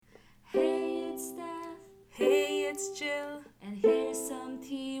Jill. And here's some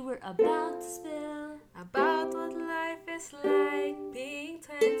tea we're about to spill About what life is like being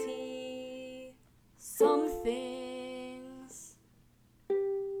 20. some things.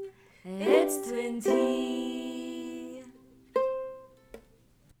 It's 20.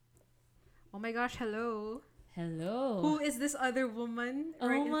 Oh my gosh, hello. Hello. Who is this other woman Oh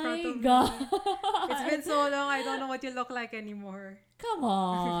right in front my of god. me? It's been so long, I don't know what you look like anymore. Come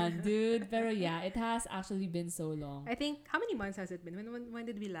on, dude. Pero yeah, it has actually been so long. I think, how many months has it been? When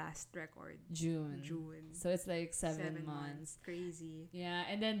did we last record? June. June. So it's like 7 months. Crazy. Yeah,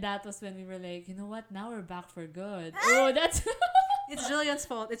 and then that was when we were like, you know what? Now we're back for good. Oh, that's... It's Jillian's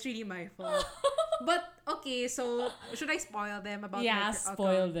fault. It's really my fault. But, okay, so should I spoil them about Yeah, my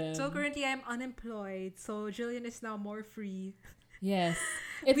spoil account? them. So currently I'm unemployed. So Jillian is now more free. Yes.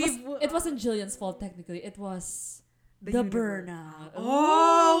 It wasn't Jillian's fault technically. It was the universe. burnout.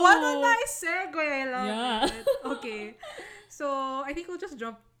 Oh, what a nice segue. I love Yeah. it. Okay. So I think we'll just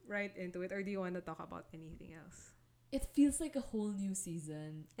jump right into it. Or do you want to talk about anything else? It feels like a whole new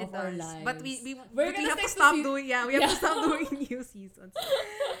season It of our does. lives. But we We're have gonna to stick to stop se- doing we have to stop doing new seasons.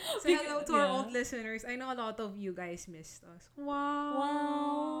 So hello to our Yeah. old listeners. I know a lot of you guys missed us.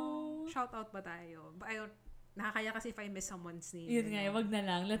 Wow. Shout out ba tayo? But I don't, nakakaya kasi if I miss someone's name. Yun nga, wag na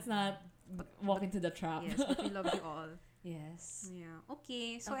lang. Let's not walk into the trap. Yes, but we love you all. Yes. Yeah.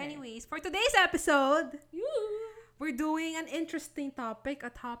 Okay. So Okay. anyways, for today's episode, Yoo. we're doing an interesting topic, a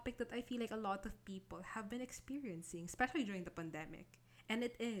topic that I feel like a lot of people have been experiencing, especially during the pandemic. And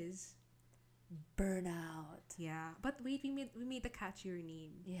it is, Burnout. yeah. But wait, we made the catchier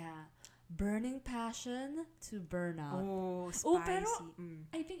name. Yeah. Burning passion to burnout. Oh, spicy. Oh, pero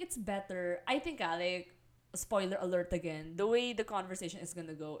I think it's better. I think, like, spoiler alert again, the way the conversation is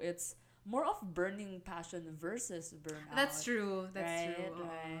gonna go, it's more of burning passion versus burnout. That's true. That's right, true.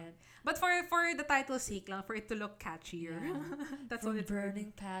 Right. But for the title's sake lang, for it to look catchier. Yeah. That's From what it's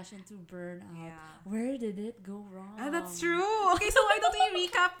burning passion to burnout. Yeah. Where did it go wrong? That's true. Okay, so why don't we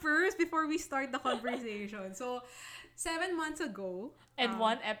recap first before we start the conversation? So, 7 months ago, And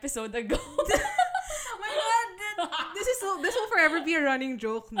 1 episode ago. oh my god, this will forever be a running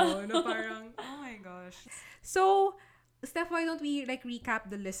joke, no? No, parang, oh my gosh. So, Steph, why don't we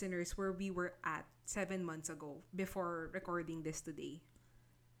recap the listeners where we were at 7 months ago before recording this today?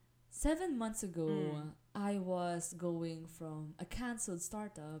 7 months ago, I was going from a canceled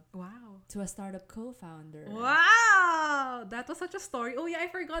startup Wow. to a startup co-founder. Wow! That was such a story. Oh yeah, I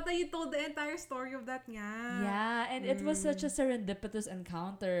forgot that you told the entire story of that nga. Yeah, and it was such a serendipitous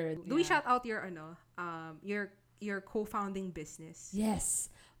encounter. Do we shout out your your co-founding business? Yes.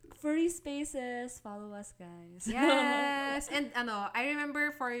 Furry Spaces. Follow us, guys. Yes. And I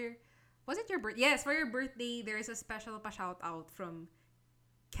remember was it your birthday? Yes, for your birthday, there is a special shout out from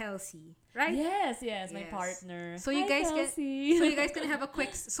Kelsey, right? Yes, my Yes. partner. So you Hi, guys Kelsey. so you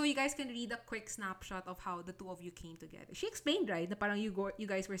guys can read a quick snapshot of how the two of you came together. She explained, right, na parang you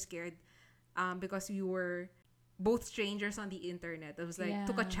guys were scared because you were both strangers on the internet. It was like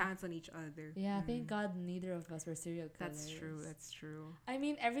took a chance on each other. Yeah, thank God neither of us were serial killers. That's true. I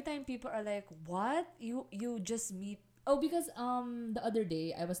mean, every time people are like, "What? You just meet?" Oh, because the other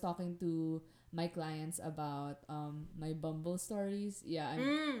day I was talking to my clients about my Bumble stories. Yeah,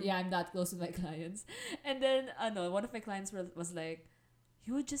 I'm that close with my clients. And then one of my clients was like,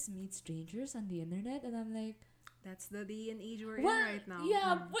 "You would just meet strangers on the internet?" And I'm like, That's the day and age we're in well, right now.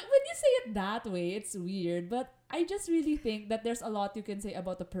 yeah, when you say it that way, it's weird. But I just really think that there's a lot you can say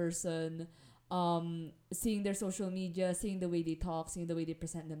about a person, seeing their social media, seeing the way they talk, seeing the way they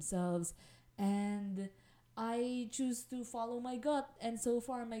present themselves. And I choose to follow my gut. And so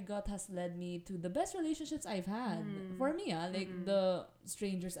far, my gut has led me to the best relationships I've had. For me, the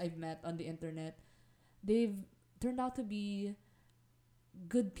strangers I've met on the internet, they've turned out to be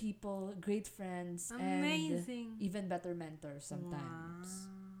good people, great friends, Amazing. and even better mentors sometimes.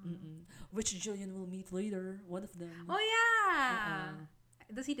 Which Jillian will meet later, one of them. Oh yeah.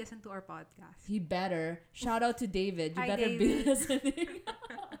 Does he listen to our podcast? He better. Shout out to David. You Hi, better be David. listening.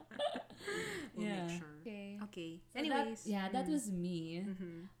 We'll Yeah. make sure. Okay. So Anyways. that was me.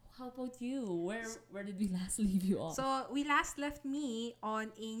 How about you? Where did we last leave you off? So we last left me on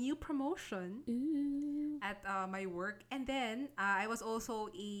a new promotion Ooh. at my work, and then I was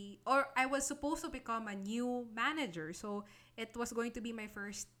supposed to become a new manager. So it was going to be my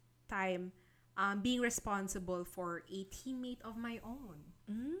first time being responsible for a teammate of my own.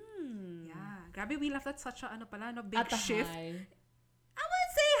 Yeah, grabe, we left at such a big At a shift. high. I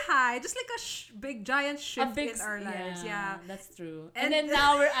would say high, just like a big giant shift in our lives. Yeah, that's true. And- And then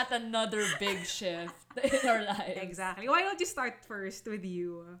now we're at another big shift in our lives. exactly. Why don't you start first with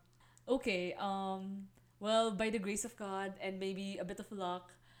you? Okay, well, by the grace of God and maybe a bit of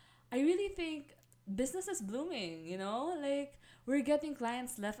luck, I really think business is blooming, you know? Like, we're getting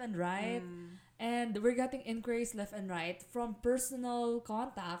clients left and right, Mm. and we're getting inquiries left and right from personal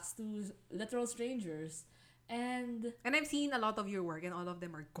contacts to literal strangers. And And I've seen a lot of your work, and all of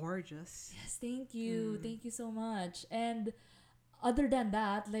them are gorgeous. yes, thank you. Mm. Thank you so much. And other than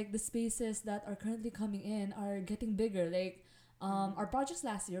that, like the spaces that are currently coming in are getting bigger. Like our projects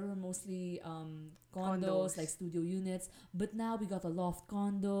last year were mostly condos, like Condos. studio units, but now we got a loft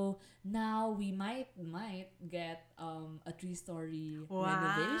condo. Now we might get a 3-story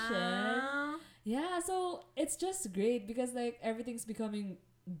renovation. Wow. Yeah, so it's just great because like everything's becoming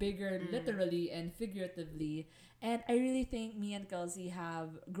bigger Mm. literally and figuratively. And I really think me and Kelsey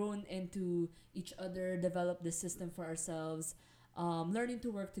have grown into each other, developed this system for ourselves, learning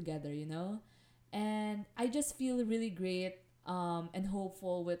to work together, you know? And I just feel really great and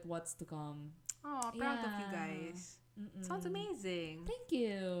hopeful with what's to come. Oh, proud of you Yeah. guys. Sounds Mm-mm. amazing. Thank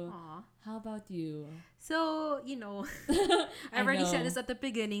you. Aw. How about you? So, I I've already said know. this at the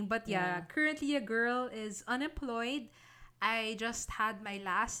beginning, but yeah, Yeah. currently a girl is unemployed. I just had my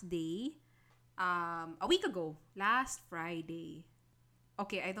last day a week ago, last Friday.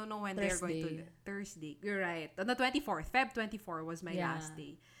 Okay, I don't know when they're going to Thursday. Thursday. You're right. On the 24th, Feb 24 was my Yeah. last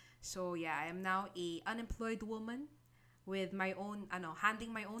day. So yeah, I am now a unemployed woman with my own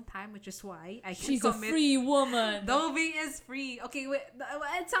handling my own time, which is why I can She's a commit. free woman. Doving is free. Okay, wait,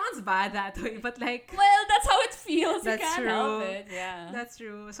 it sounds bad that way, but like Well, that's how it feels. You that's can't true. help it. Yeah. That's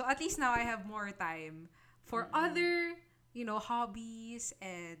true. So at least now I have more time for other, hobbies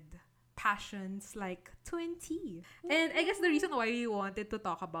and passions like 20. And I guess the reason why we wanted to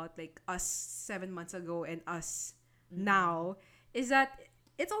talk about like us 7 months ago and us now is that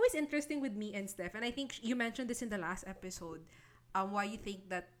it's always interesting with me and Steph. And I think you mentioned this in the last episode. Why you think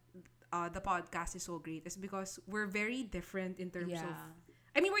that the podcast is so great is because we're very different in terms of. Yeah.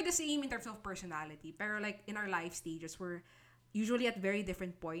 I mean, we're the same in terms of personality, pero like in our life stages, we're usually at very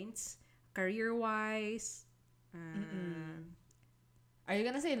different points, career-wise. Are you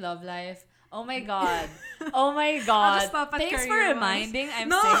gonna say love life? Oh my god. Oh my I'll god. just stop at Thanks for career-wise. reminding I'm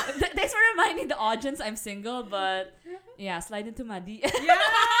No! single. Thanks for reminding the audience I'm single, but yeah, slide into my D. Yeah!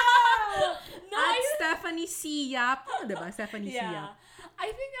 No, At I Stephanie Siap. Oh, diba? Stephanie yeah. Siap.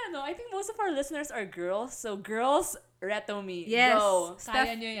 I think most of our listeners are girls. So girls, reto me. Yes. Go. Steph,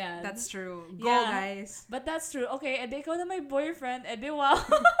 Kaya nyo yan. that's true. Go, Yeah. guys. But that's true. Okay, edi ikaw na my boyfriend. Edi wow.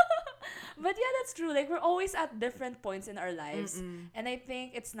 But yeah, that's true. Like, we're always at different points in our lives. And I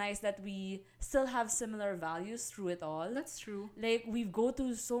think it's nice that we still have similar values through it all. That's true. Like, we go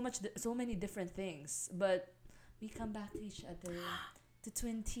to so many different things. But we come back to each other. To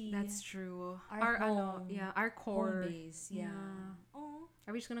 20. That's true. Our home. Our core. Home base. Yeah. Oh.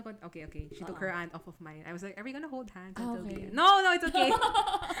 Are we just gonna go? Okay, okay. She took Uh-uh. her hand off of mine. I was like, are we gonna hold hands Oh, until the okay. end? No, it's okay.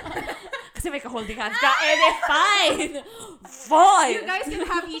 Kasi may ka-holding hands ka. Edi, fine! Fine! You guys can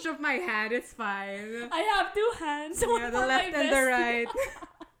have each of my hand. It's fine. I have 2 hands. Yeah, the For left my and the bestie. right.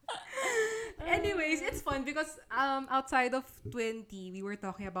 Anyways, it's fun because outside of 20, we were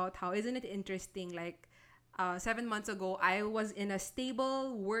talking about how isn't it interesting, like 7 months ago I was in a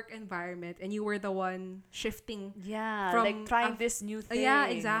stable work environment and you were the one shifting Yeah, from like trying this new thing. yeah,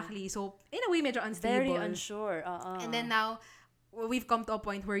 exactly. So in a way medyo unstable. Very unsure. And then now we've come to a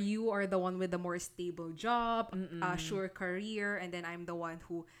point where you are the one with the more stable job, sure career, and then I'm the one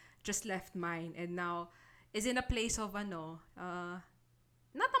who just left mine and now is in a place of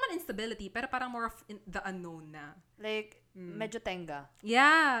not naman instability, pero parang more of the unknown na. Like, medyo tenga.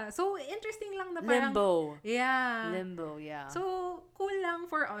 Yeah. So, interesting lang na parang... Limbo. Yeah. Limbo, yeah. So, cool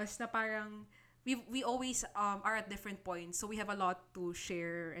lang for us na parang we always are at different points. So, we have a lot to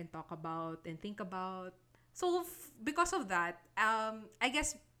share and talk about and think about. So, because of that, I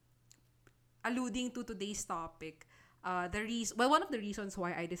guess, alluding to today's topic, one of the reasons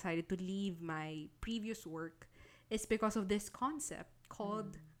why I decided to leave my previous work is because of this concept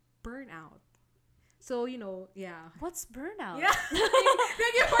called burnout. So, yeah. What's burnout? Yeah.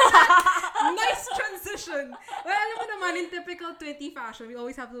 Thank you for that. Nice transition. Well, alam mo naman, in typical 20 fashion, we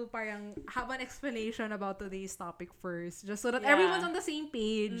always have to parang have an explanation about today's topic first, just so that Yeah. everyone's on the same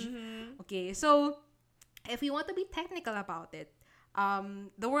page. Okay, so if we want to be technical about it,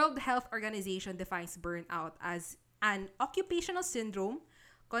 the World Health Organization defines burnout as an occupational syndrome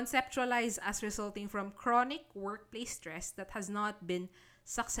conceptualized as resulting from chronic workplace stress that has not been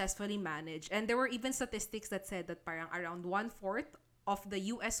successfully managed. And there were even statistics that said that parang around 1/4 of the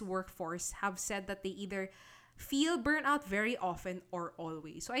US workforce have said that they either feel burnout very often or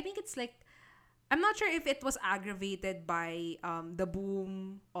always. So I think it's like, I'm not sure if it was aggravated by the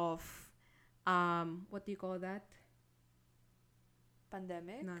boom of what do you call that?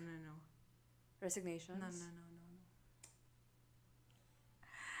 Pandemic? No, no, no. Resignations? No, no, no, no, no.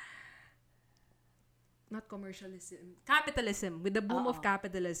 Not commercialism. Capitalism. With the boom of Oo.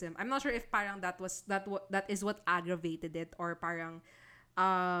 capitalism. I'm not sure if parang that is what aggravated it, or parang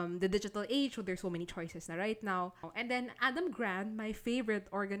the digital age where there's so many choices na right now. And then Adam Grant, my favorite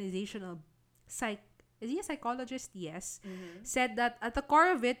organizational is he a psychologist? Yes. Said that at the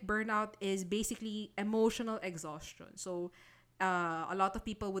core of it, burnout is basically emotional exhaustion. So a lot of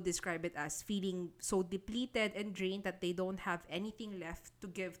people would describe it as feeling so depleted and drained that they don't have anything left to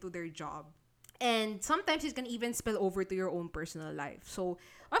give to their job. And sometimes it can even spill over to your own personal life. So,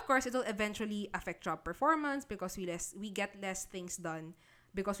 of course, it'll eventually affect job performance because we get less things done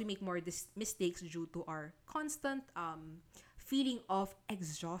because we make more mistakes due to our constant feeling of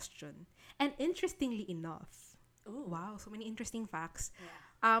exhaustion. And interestingly enough, Ooh. wow, so many interesting facts.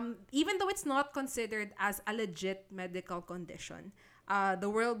 Yeah. Even though it's not considered as a legit medical condition, the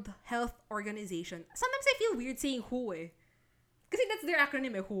World Health Organization, sometimes I feel weird saying WHO eh. Kasi that's their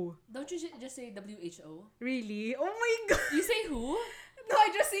acronym eh, WHO. Don't you just say WHO? Really? Oh my God! You say who? No, I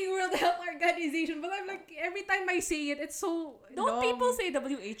just say World Health Organization, but I'm like, every time I say it, it's so Don't long. people say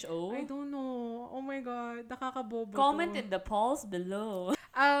WHO? I don't know. Oh my God, nakakabobo Comment to. in the polls below.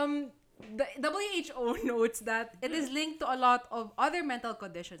 The WHO notes that it is linked to a lot of other mental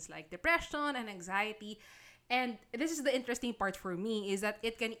conditions like depression and anxiety. And this is the interesting part for me, is that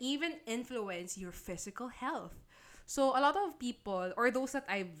it can even influence your physical health. So a lot of people, or those that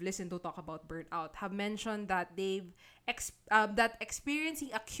I've listened to talk about burnout, have mentioned that that experiencing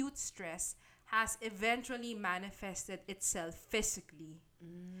acute stress has eventually manifested itself physically.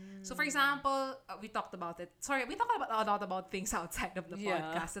 So, for example, we talked about it. Sorry, we talked about a lot about things outside of the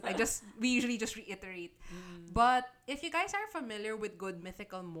podcast that we usually just reiterate. But if you guys are familiar with Good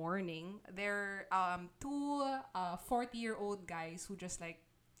Mythical Morning, they're two 40-year-old guys who just like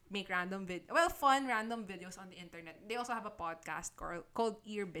make fun random videos on the internet. They also have a podcast called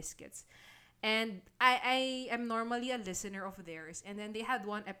Ear Biscuits. And I am normally a listener of theirs. And then they had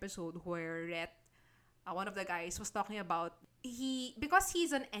one episode where Rhett, one of the guys, was talking about because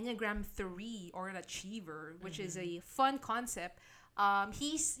he's an Enneagram 3 or an achiever, which is a fun concept.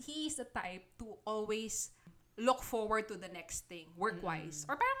 He's the type to always look forward to the next thing, work-wise.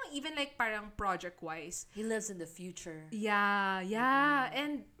 Or parang project-wise. He lives in the future. Yeah.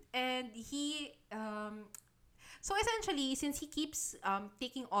 And he so essentially, since he keeps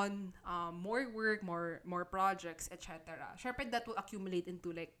taking on more work, more projects, etc., syempre that will accumulate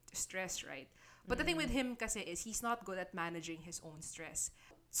into like stress, right? But the thing with him kasi is he's not good at managing his own stress.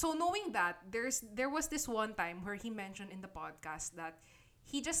 So knowing that, there was this one time where he mentioned in the podcast that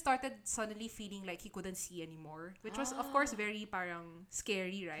he just started suddenly feeling like he couldn't see anymore, which was of course very parang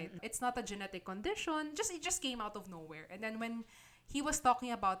scary, right? It's not a genetic condition, it just came out of nowhere. And then when he was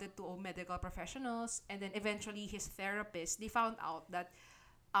talking about it to medical professionals and then eventually his therapist, they found out that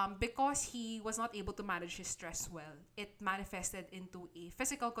because he was not able to manage his stress well, it manifested into a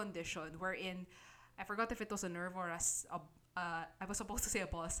physical condition wherein, I forgot if it was a nerve or I was supposed to say a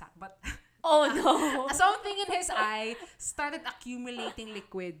ball sack, but Oh no! something in his eye started accumulating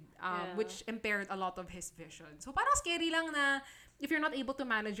liquid, which impaired a lot of his vision. So parang scary lang na if you're not able to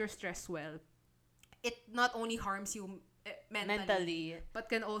manage your stress well, it not only harms you mentally, but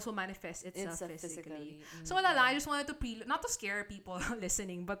can also manifest itself physically. So wala lang, I just wanted to not to scare people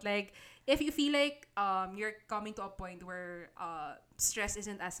listening, but like if you feel like you're coming to a point where stress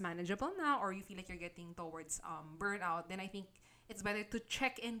isn't as manageable now, or you feel like you're getting towards burnout, then I think it's better to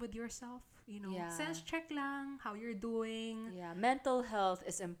check in with yourself, sense check lang how you're doing. Yeah, mental health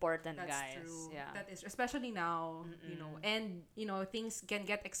is important, That's guys. true. Yeah. That is, especially now, and things can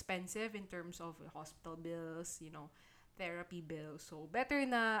get expensive in terms of hospital bills, therapy bills. So better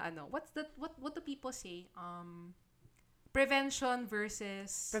na what do people say? Prevention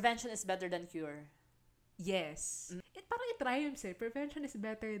is better than cure. Yes. It parang it rhymes eh. Prevention is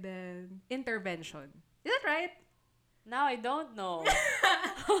better than intervention. Is that right? Now I don't know.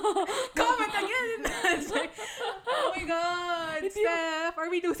 Comment again. Oh my God, Steph, are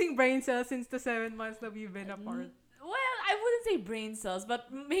we losing brain cells since the 7 months that we've been apart? Well, I wouldn't say brain cells, but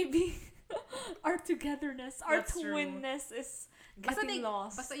maybe our togetherness, our twinness is getting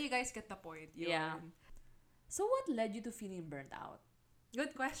lost. Basta you guys get the point. Yun. Yeah. So what led you to feeling burnt out?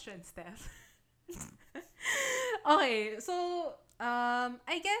 Good question, Steph. Okay, so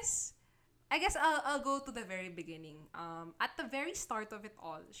I guess I'll go to the very beginning. At the very start of it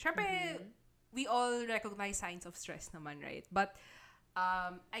all, syempre, we all recognize signs of stress naman, right? But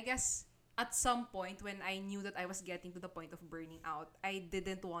I guess at some point when I knew that I was getting to the point of burning out, I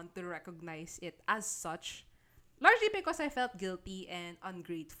didn't want to recognize it as such. Largely because I felt guilty and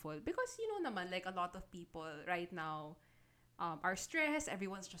ungrateful. Because, naman, like a lot of people right now are stressed.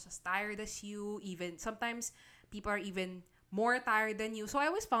 Everyone's just as tired as you. Even sometimes people are even more tired than you. So I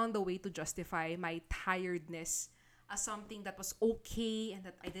always found a way to justify my tiredness as something that was okay and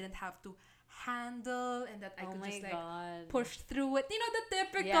that I didn't have to handle and that I Oh could my just like god. push through it. The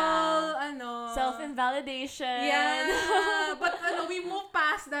typical, Yeah. Self-invalidation. Yeah, but we move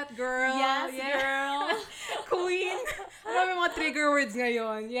past that, girl. Yes, Yeah. girl. Queen. Ano yung mga trigger words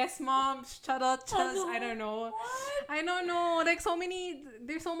ngayon? Yes, mom. Charot, chas. Ano? I don't know. What? I don't know. Like,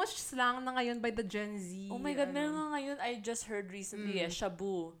 there's so much slang na ngayon by the Gen Z. Oh my god, meron nga ngayon I just heard recently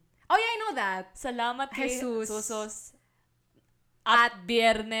shabu. Oh yeah, I know that. Salamat kay Jesus. Jesus at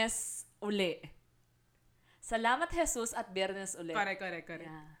Biyernes uli. Salamat Jesus at Biyernes uli. Correct.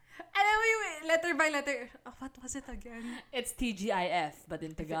 Yeah. And then letter by letter. Oh, what was it again? It's TGIF, but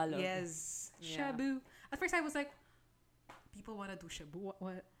in Tagalog. Yes. Yeah. Shabu. At first I was like, people wanna do shabu?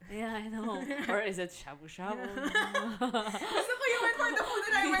 What? Yeah, I know. Or is it shabu-shabu? Gusto ko you went for the food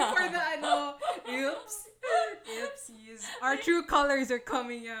and I went for the oops. Oopsies. Our true colors are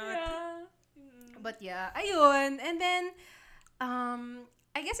coming out. Yeah. But yeah, ayun. And then,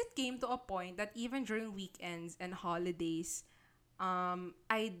 I guess it came to a point that even during weekends and holidays,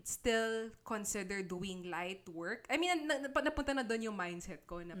 I'd still consider doing light work. I mean, napunta na doon yung mindset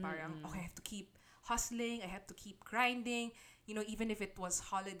ko na parang, okay, I have to keep hustling, I have to keep grinding. Even if it was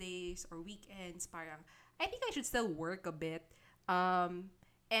holidays or weekends, parang, I think I should still work a bit.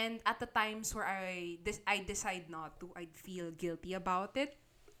 And at the times where I decide not to, I'd feel guilty about it.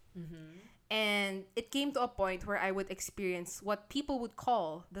 Mm-hmm. And it came to a point where I would experience what people would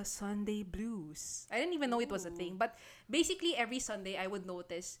call the Sunday blues. I didn't even know it was a thing. But basically, every Sunday, I would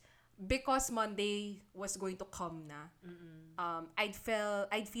notice, because Monday was going to come na, I'd feel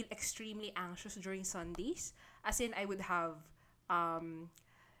extremely anxious during Sundays. As in, I would have,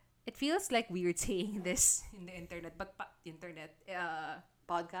 it feels like weird saying this in the internet, but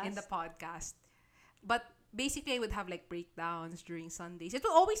Podcast? in the podcast. But basically, I would have like breakdowns during Sundays. It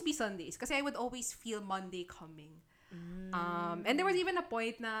will always be Sundays because I would always feel Monday coming. And there was even a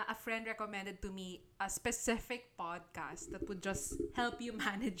point na a friend recommended to me a specific podcast that would just help you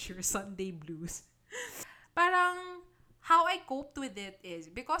manage your Sunday blues. Parang, how I coped with it is,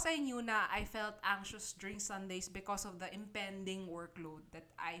 because I knew na I felt anxious during Sundays because of the impending workload that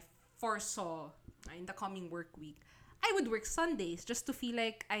I foresaw in the coming work week, I would work Sundays just to feel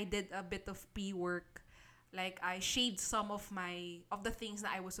like I did a bit of pre-work. Like, I shaved some of the things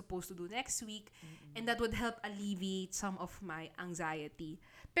that I was supposed to do next week, and that would help alleviate some of my anxiety.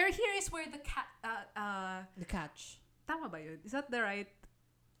 Pero here is where the catch. Tama ba yun? Is that the right?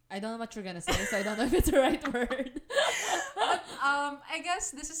 I don't know what you're gonna say, so I don't know if it's the right word. But I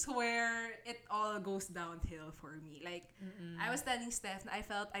guess this is where it all goes downhill for me. Like, I was telling Steph na I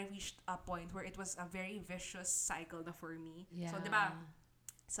felt I reached a point where it was a very vicious cycle na for me. Yeah. So, diba,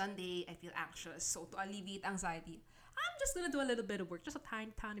 Sunday, I feel anxious. So, to alleviate anxiety, I'm just gonna do a little bit of work. Just a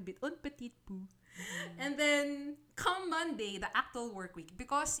tiny bit. Un petit peu. And then, come Monday, the actual work week.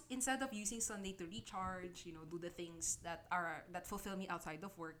 Because instead of using Sunday to recharge, do the things that fulfill me outside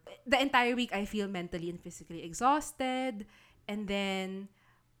of work, the entire week, I feel mentally and physically exhausted. And then,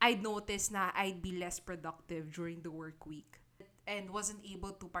 I'd notice na I'd be less productive during the work week. And wasn't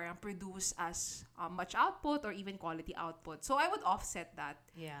able to parang produce as much output or even quality output. So I would offset that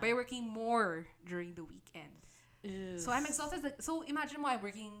by working more during the weekend. Ew. So I'm exhausted. So imagine mo, I'm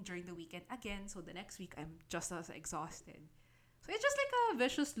working during the weekend again. So the next week, I'm just as exhausted. So it's just like a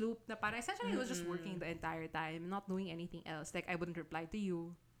vicious loop na parang essentially I was just working the entire time, not doing anything else. Like, I wouldn't reply to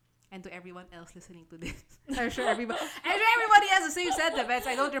you and to everyone else listening to this. I'm sure everybody has the same sentiments.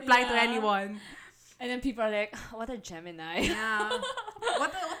 I don't reply to anyone. And then people are like, what a Gemini. Yeah.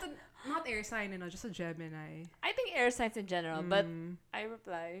 What a not air sign, just a Gemini. I think air signs in general, but I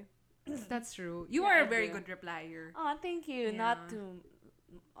reply. That's true. You Yeah, are I a very do. good replier. Oh, thank you. Yeah. Not to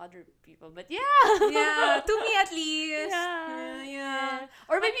other people, but yeah. Yeah, to me at least. Yeah.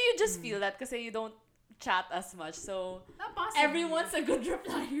 Or maybe you just feel that because you don't chat as much, so Not possible. everyone's a good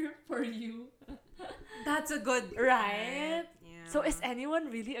replier for you. That's a good Right? Yeah. So is anyone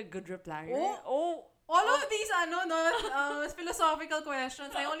really a good replier? Oh. All of these philosophical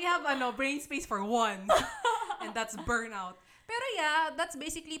questions, I only have brain space for one. And that's burnout. Pero yeah, that's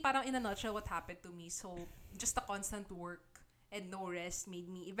basically parang in a nutshell what happened to me. So, just the constant work and no rest made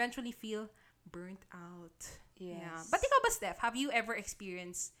me eventually feel burnt out. Yes. Yeah. But ikaw ba, Steph, have you ever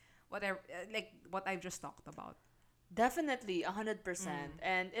experienced whatever, like what I've just talked about? Definitely, 100%. Mm.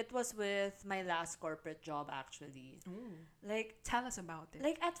 And it was with my last corporate job actually. Ooh. Like, Tell us about it.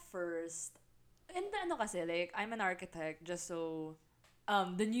 at first, and ano kasi, like, I'm an architect, just so,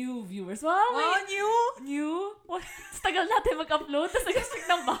 the new viewers, wow, Wow, new! new? What? Tagal natin mag-upload, tapos nag-expect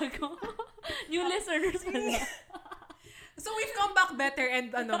ng bago. New listeners pala. So we've come back better and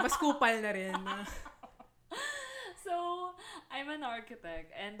mas kupal na rin. So, I'm an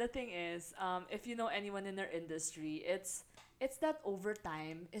architect, and the thing is, if you know anyone in our industry, it's that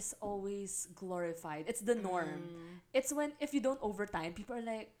overtime is always glorified. It's the norm. Mm. It's when if you don't overtime, people are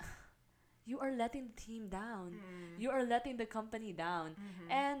like, you are letting the team down. Mm. You are letting the company down. Mhm.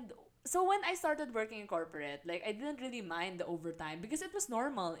 And so when I started working in corporate, like I didn't really mind the overtime because it was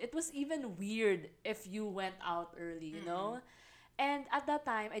normal. It was even weird if you went out early, you know? And at that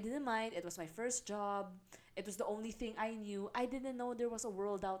time, I didn't mind. It was my first job. It was the only thing I knew. I didn't know there was a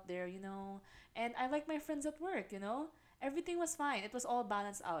world out there, you know? And I like my friends at work, you know? Everything was fine. It was all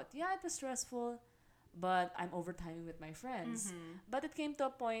balanced out. Yeah, it was stressful, but I'm overtiming with my friends. Mhm. But it came to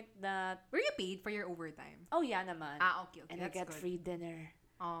a point that, Were you paid for your overtime? oh yeah naman. Ah, okay, okay. And I That's get good. free dinner.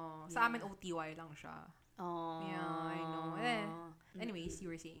 Oh, Yeah. sa amin OTY lang siya. Oh. Yeah, I know. Anyways, you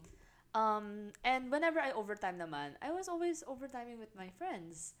were saying. And whenever I overtime naman, I was always overtiming with my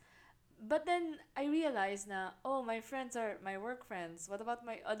friends. But then I realized na, oh, my friends are my work friends. What about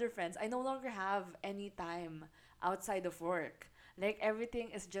my other friends? I no longer have any time outside of work. Like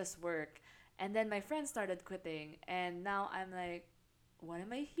everything is just work. And then my friends started quitting, and now I'm like, what am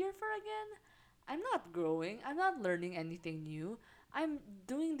I here for again? I'm not growing. I'm not learning anything new. I'm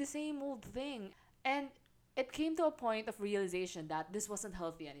doing the same old thing. And it came to a point of realization that this wasn't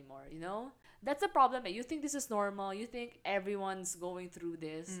healthy anymore, you know? That's the problem. You think this is normal. You think everyone's going through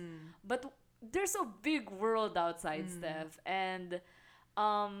this. Mm. But there's a big world outside, Steph. And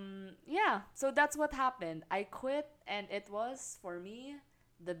yeah, so that's what happened. I quit, and it was, for me,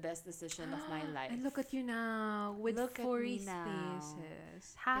 the best decision of my life. And look at you now with Look at furry me now.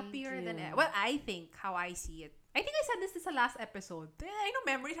 spaces. Happier than you. ever. Well, I think how I see it. I think I said this the last episode. I know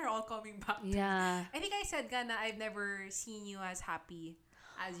memories are all coming back. Yeah. I think I said na I've never seen you as happy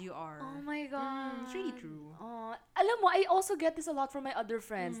as you are. Oh my god. It's really true. Oh, alam mo, I also get this a lot from my other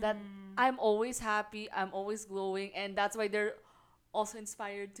friends that Mm. I'm always happy, I'm always glowing, and that's why they're also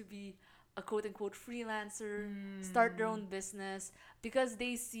inspired to be a quote unquote freelancer, start their own business, because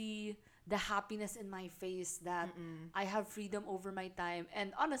they see the happiness in my face that I have freedom over my time.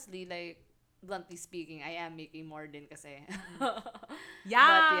 And honestly, like, bluntly speaking, I am making more din kasi.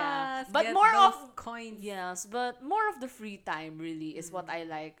 Yes, But get more those of coins. yes, but more of the free time really is what I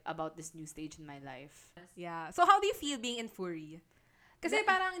like about this new stage in my life. Yeah. So how do you feel being in furry? Kasi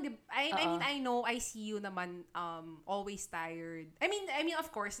parang I mean Uh-uh. I know I see you naman always tired. I mean of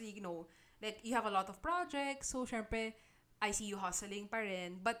course you know like you have a lot of projects, so syempre I see you hustling pa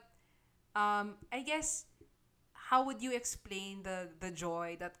rin. But I guess how would you explain the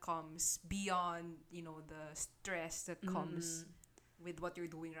joy that comes beyond, you know, the stress that comes with what you're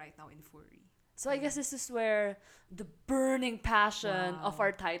doing right now in furry? So I guess this is where the burning passion of Wow.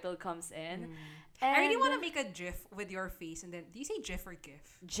 our title comes in. I really And want to make a GIF with your face, and then do you say GIF or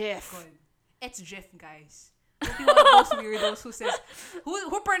GIF? Jeff. Good. It's GIF, guys. Don't be one of those weirdos who says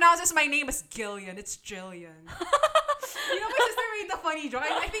who pronounces my name as Gillian. It's Jillian. You know, my sister made the funny joke.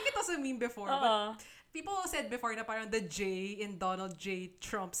 I think it was a meme before, but people said before na parang the J in Donald J.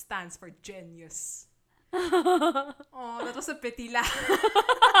 Trump stands for genius. Oh, that was a pity laugh.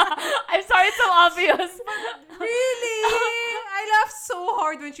 I'm sorry, it's so obvious. Really? I laughed so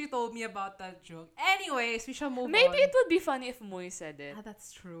hard when she told me about that joke. Anyways, we shall move on. Maybe it would be funny if Moy said it. Ah,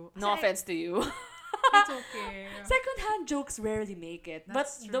 that's true. No offense to you. It's okay. Secondhand jokes rarely make it.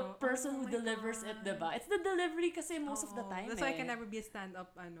 That's but the true. person Oh who my delivers it, God. diba? It's the delivery kasi most of the Oo. time. That's why I eh. can never be a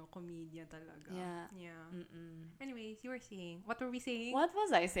stand-up comedian talaga. Yeah. Yeah. Mm-mm. Anyways, you were saying. What were we saying? What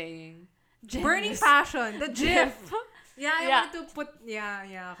was I saying? Burning Genius. passion. The GIF. Yeah, I Yeah. wanted to put... Yeah.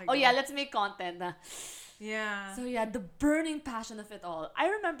 Okay, Oh go. yeah, let's make content. Yeah. So yeah, the burning passion of it all. I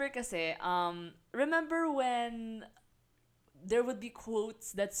remember kasi, remember when there would be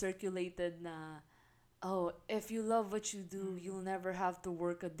quotes that circulated na, oh, if you love what you do, you'll never have to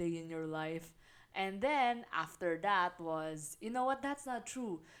work a day in your life. And then after that was, you know what, that's not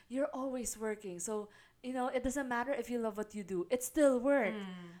true. You're always working. So, you know, it doesn't matter if you love what you do. It's still work.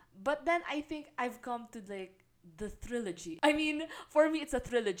 But then I think I've come to like the trilogy. I mean, for me, it's a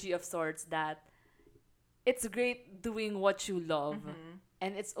trilogy of sorts that it's great doing what you love,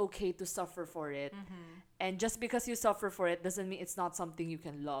 and it's okay to suffer for it. And just because you suffer for it doesn't mean it's not something you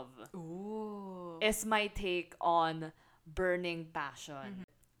can love. Ooh. Is my take on burning passion.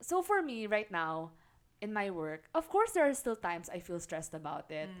 So for me right now, in my work, of course there are still times I feel stressed about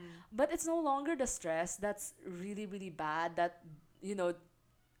it, but it's no longer the stress that's really really bad that you know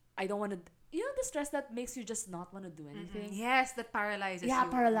I don't want to, the stress that makes you just not want to do anything. Yes, that paralyzes Yeah,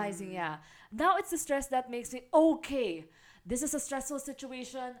 you. paralyzing, yeah. Now it's the stress that makes me, okay, this is a stressful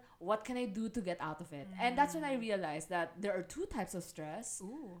situation. What can I do to get out of it? And that's when I realized that there are two types of stress: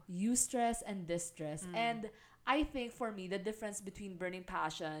 Ooh. eustress and distress. And I think for me, the difference between burning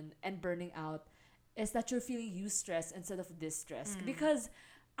passion and burning out is that you're feeling eustress instead of distress. Because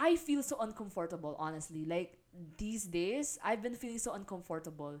I feel so uncomfortable, honestly. Like these days, I've been feeling so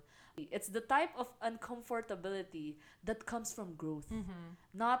uncomfortable. It's the type of uncomfortability that comes from growth,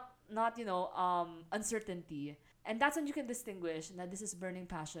 not uncertainty. And that's when you can distinguish that this is burning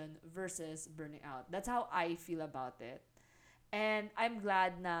passion versus burning out. That's how I feel about it. And I'm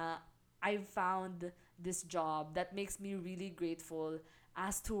glad na I found this job that makes me really grateful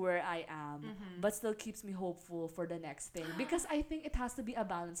as to where I am, but still keeps me hopeful for the next thing. Because I think it has to be a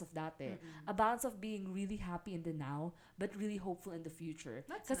balance of that. A balance of being really happy in the now, but really hopeful in the future.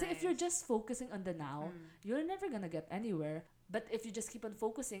 That's Because if you're nice. just focusing on the now, you're never gonna get anywhere. But if you just keep on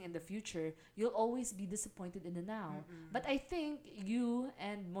focusing in the future, you'll always be disappointed in the now. But I think you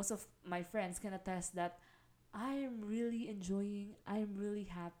and most of my friends can attest that I'm really enjoying, I'm really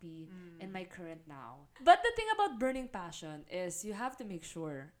happy in my current now. But the thing about burning passion is you have to make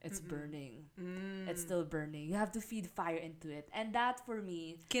sure it's burning. It's still burning. You have to feed fire into it. And that for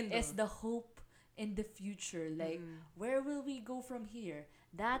me Kindle. is the hope in the future. Like, where will we go from here?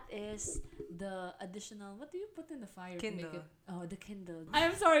 That is the additional. What do you put in the fire to Kindle. make it? Oh, the Kindle.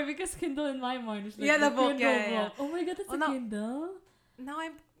 I'm sorry because Kindle in my mind is like Yeah, the book, Kindle yeah, yeah. book. Oh my god, that's Oh, a no. Kindle.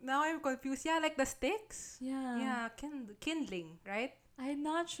 Now I'm confused. Yeah, like the sticks. Yeah. Yeah, kindling, right? I'm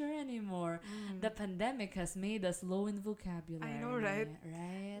not sure anymore. The pandemic has made us low in vocabulary. I know, right?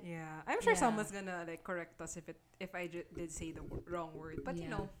 Right? Yeah, I'm sure Yeah. someone's gonna like correct us if I did say the wrong word. But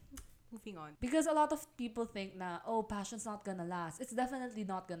Yeah. moving on. Because a lot of people think na, oh, passion's not gonna last. It's definitely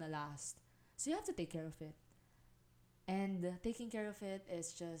not gonna last. So you have to take care of it. And taking care of it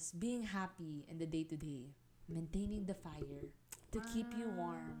is just being happy in the day-to-day. Maintaining the fire to keep you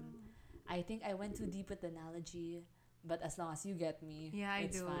warm. I think I went too deep with the analogy, but as long as you get me, Yeah, I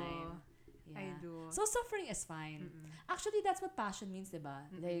it's do. fine. I Yeah. do. So suffering is fine. Actually, that's what passion means, diba?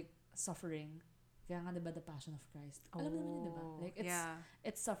 Like, suffering. Kaya nga, diba, the passion of Christ. Alam mo naman yun, diba? Like,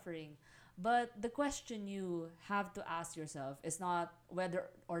 it's suffering. But the question you have to ask yourself is not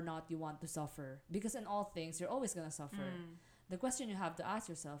whether or not you want to suffer. Because in all things, you're always gonna suffer. The question you have to ask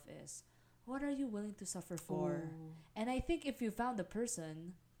yourself is, what are you willing to suffer for? Oh. And I think if you found a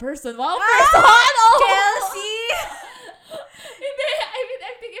person, wow, person! Oh! Kelsey! Hindi,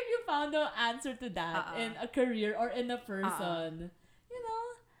 I think if you found the answer to that in a career or in a person,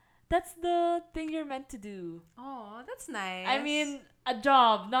 that's the thing you're meant to do. Oh, that's nice. I mean, a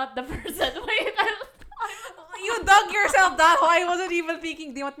job, not the person. Wait, you dug yourself that hole. I wasn't even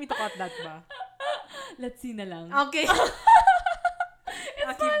thinking. Do you want me to cut that ba? let's see na lang. Okay.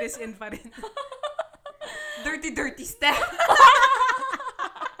 I'll keep this in pa rin. Dirty step.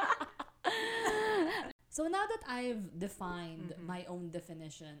 So now that I've defined my own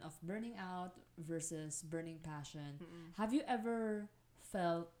definition of burning out versus burning passion, have you ever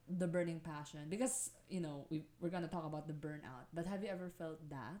felt the burning passion? Because, we're going to talk about the burnout, but have you ever felt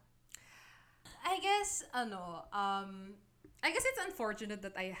that? I guess, it's unfortunate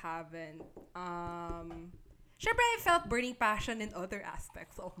that I haven't. Syempre, I felt burning passion in other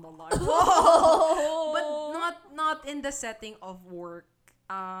aspects of my life. But not in the setting of work.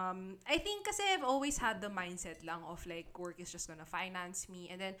 I think kasi I've always had the mindset lang of like work is just gonna finance me,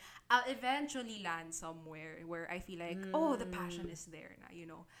 and then I'll eventually land somewhere where I feel like, the passion is there na,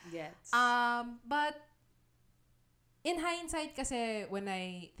 Yes. But in hindsight kasi when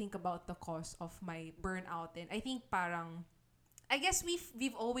I think about the cause of my burnout, and I think I guess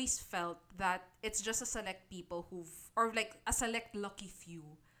we've always felt that it's just a select people or like a select lucky few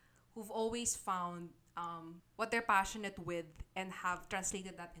who've always found what they're passionate with and have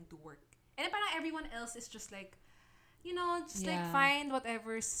translated that into work. And then parang everyone else is just like, like find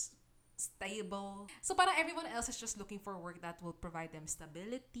whatever's stable. So parang everyone else is just looking for work that will provide them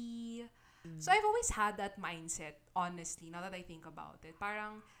stability. So I've always had that mindset, honestly, now that I think about it.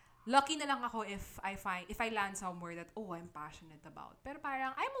 Parang lucky na lang ako if I land somewhere that I'm passionate about. Pero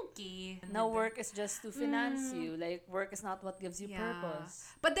parang I'm okay. Now work is just to finance you. Like, work is not what gives you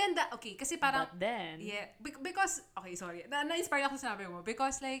purpose. But then kasi parang But then, because okay, sorry. Na-inspire ako sa sinabi mo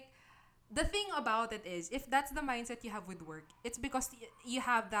because like the thing about it is if that's the mindset you have with work, it's because you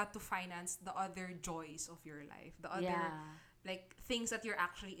have that to finance the other joys of your life, the other like things that you're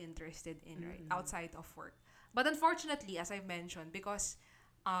actually interested in, right? Outside of work. But unfortunately, as I've mentioned, because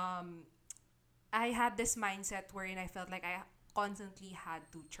um, I had this mindset wherein I felt like I constantly had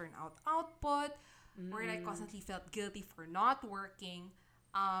to churn out output, wherein I constantly felt guilty for not working.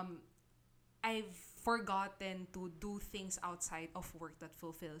 Um, I've forgotten to do things outside of work that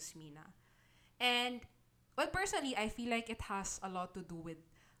fulfills me na. And well, personally, I feel like it has a lot to do with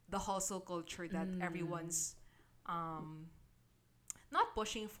the hustle culture that everyone's um not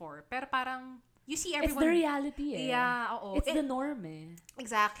pushing for, pero parang you see It's the everyone. reality eh. Yeah, oo. It's the norm eh.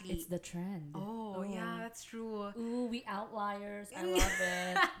 Exactly. It's the trend. Oh, yeah, that's true. Ooh, we outliers. I love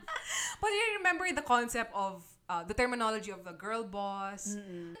it. But you remember the concept of the terminology of the girl boss.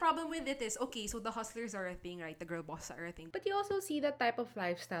 The problem with it is, okay, so the hustlers are a thing, right? The girl bosses are a thing. But you also see that type of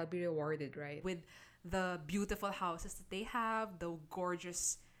lifestyle be rewarded, right? With the beautiful houses that they have, the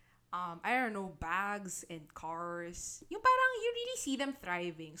gorgeous, I don't know, bags and cars. Yung parang you really see them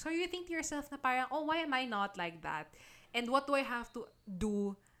thriving. So you think to yourself na parang, oh, why am I not like that? And what do I have to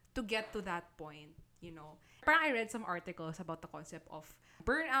do to get to that point, you know? Parang I read some articles about the concept of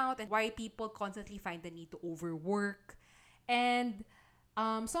burnout and why people constantly find the need to overwork. And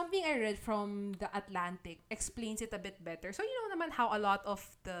something I read from The Atlantic explains it a bit better. So you know naman how a lot of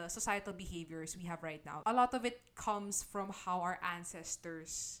the societal behaviors we have right now, a lot of it comes from how our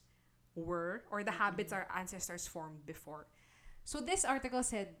ancestors were or the habits our ancestors formed before. So this article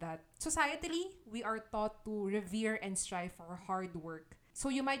said that societally, we are taught to revere and strive for hard work. So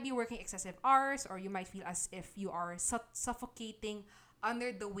you might be working excessive hours or you might feel as if you are suffocating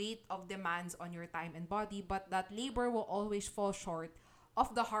under the weight of demands on your time and body, but that labor will always fall short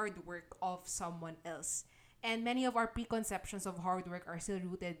of the hard work of someone else. And many of our preconceptions of hard work are still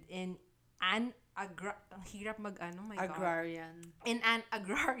rooted in an hirap mag ano, my God. Agrarian. In an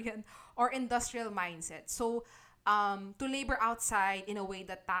agrarian or industrial mindset. So, to labor outside in a way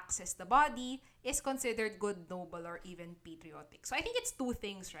that taxes the body is considered good, noble, or even patriotic. So, I think it's two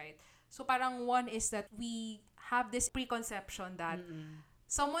things, right? So, parang one is that we have this preconception that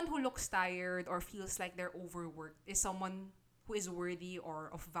someone who looks tired or feels like they're overworked is someone who is worthy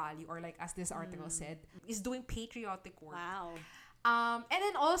or of value, or like as this article said, is doing patriotic work. Wow. And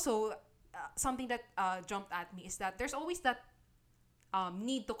then also, something that jumped at me is that there's always that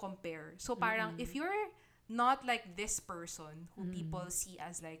need to compare. So parang if you're not like this person who people see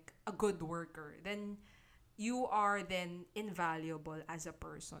as like a good worker, then you are then invaluable as a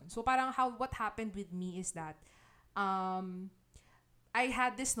person. So parang what happened with me is that I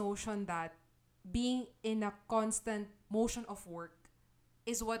had this notion that being in a constant motion of work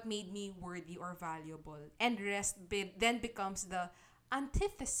is what made me worthy or valuable, and rest then becomes the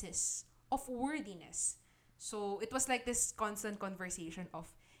antithesis of worthiness. So it was like this constant conversation of,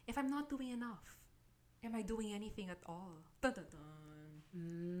 if I'm not doing enough, am I doing anything at all? Dun, dun,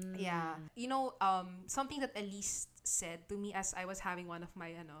 dun. Yeah. You know, something that Elise said to me as I was having one of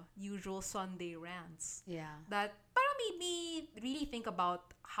my usual Sunday rants, Yeah. that parang made me really think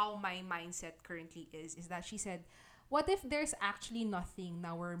about how my mindset currently is that she said, what if there's actually nothing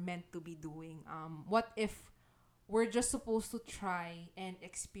now we're meant to be doing? What if we're just supposed to try and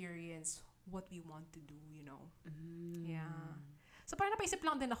experience what we want to do, you know? Yeah. So parang napaisip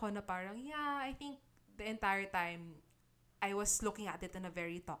lang din ako na parang, yeah, I think the entire time I was looking at it in a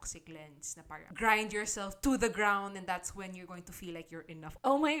very toxic lens na parang grind yourself to the ground and that's when you're going to feel like you're enough.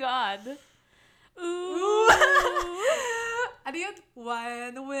 Oh my God. Ooh! Ano yun?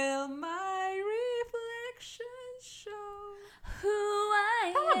 When will my reflection show Who I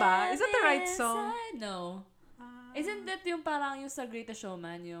Tama ba? am Is that the right song? inside? No. Isn't that yung parang yung sa Greatest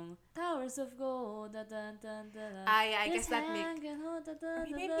Showman, yung Towers of Gold, da da da da da. I guess that make...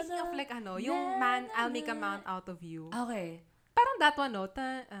 Maybe thinking of like yung man, I'll make a man out of you. Okay. Parang that one, no?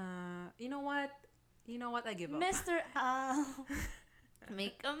 You know what? I give up. Mr. Al,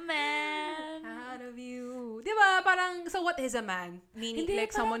 make a man. Out of you. Diba? Parang, so what is a man? Meaning, Hindi,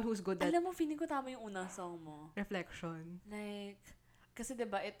 like parang, someone who's good at alam mo, feeling ko tama yung unang song mo. reflection. Like, kasi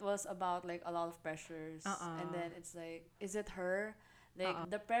diba, it was about like a lot of pressures. And then it's like, is it her? Like,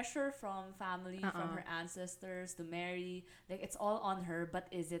 the pressure from family, from her ancestors to marry, like, it's all on her, but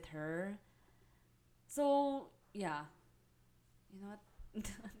is it her? So, yeah. You know what?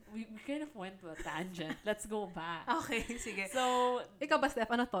 we kind of went to a tangent. Let's go back. Okay, sige. So, Ikaw ba,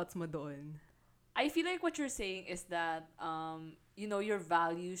 Steph? Ano thoughts mo doon? I feel like what you're saying is that, your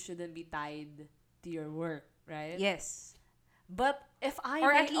value shouldn't be tied to your work, right? Yes. But if I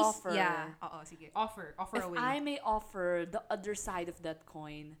Or may at least, offer, yeah. Oo, sige. Offer if away. I may offer the other side of that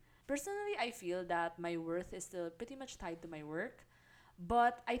coin, personally, I feel that my worth is still pretty much tied to my work.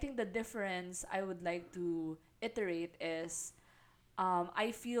 But I think the difference I would like to iterate is I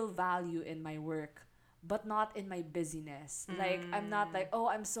feel value in my work, but not in my busyness. Like, I'm not like, oh,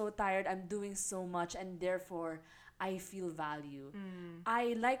 I'm so tired, I'm doing so much, and therefore I feel value.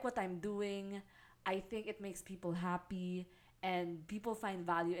 I like what I'm doing. I think it makes people happy, and people find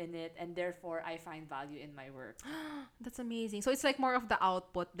value in it, and therefore I find value in my work. That's amazing. So it's like more of the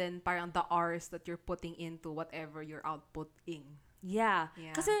output than parang the hours that you're putting into whatever you're outputting. Yeah.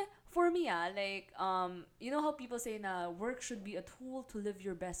 Yeah. Kasi for me, like, you know how people say na work should be a tool to live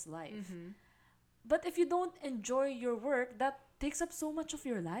your best life. But if you don't enjoy your work, that takes up so much of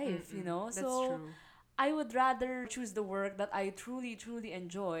your life, you know? That's So true. I would rather choose the work that I truly, truly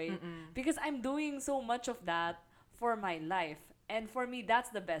enjoy because I'm doing so much of that for my life. And for me,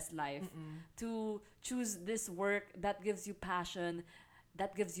 that's the best life. To choose this work that gives you passion,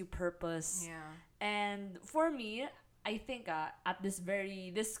 that gives you purpose. Yeah. And for me, I think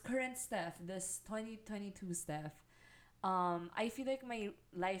this current Steph, this 2022 Steph, I feel like my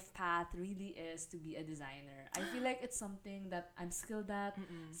life path really is to be a designer. I feel like it's something that I'm skilled at,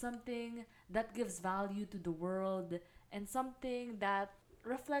 something that gives value to the world, and something that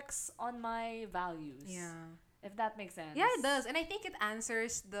reflects on my values. Yeah. If that makes sense. Yeah, it does. And I think it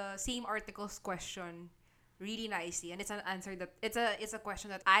answers the same article's question really nicely. And it's an answer that it's a question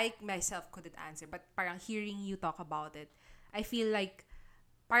that I myself couldn't answer. But parang hearing you talk about it, I feel like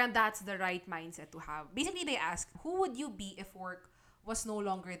parang that's the right mindset to have. Basically, they ask, who would you be if work was no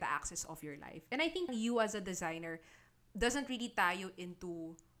longer the axis of your life? And I think you as a designer doesn't really tie you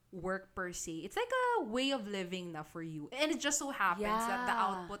into work per se. It's like a way of living na for you. And it just so happens that the Yeah.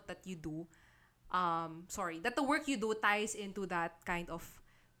 output that you do that the work you do ties into that kind of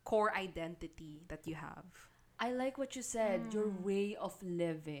core identity that you have. I like what you said, your way of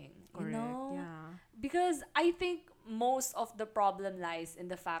living. You know? Yeah. Because I think most of the problem lies in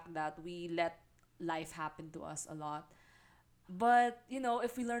the fact that we let life happen to us a lot. But, you know,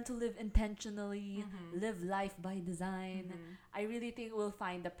 if we learn to live intentionally, live life by design, I really think we'll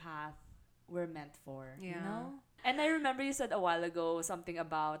find the path we're meant for, you Yeah. know? And I remember you said a while ago something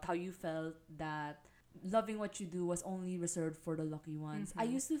about how you felt that loving what you do was only reserved for the lucky ones. I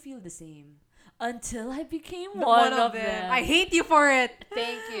used to feel the same until I became one of them. I hate you for it.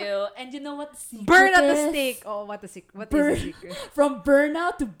 Thank you. And you know what the secret Burn at the is? stake. Oh, what the secret? What Burn. is the secret? From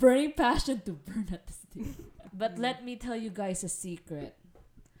burnout to burning passion to burn at the stake. But let me tell you guys a secret.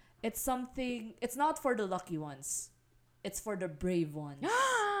 It's not for the lucky ones. It's for the brave ones.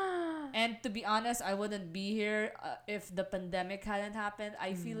 And to be honest, I wouldn't be here if the pandemic hadn't happened.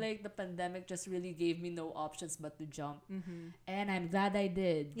 I feel like the pandemic just really gave me no options but to jump. And I'm glad I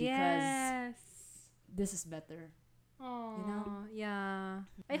did because Yes. this is better. Oh, You know? yeah.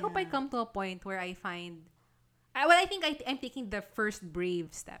 I hope I Yeah. come to a point where I find. I think I'm taking the first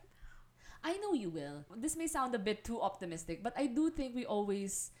brave step. I know you will. This may sound a bit too optimistic, but I do think we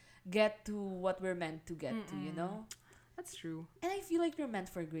always get to what we're meant to get to, you know? That's true. And I feel like you're meant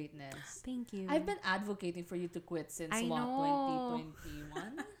for greatness. Thank you. I've been advocating for you to quit since I know.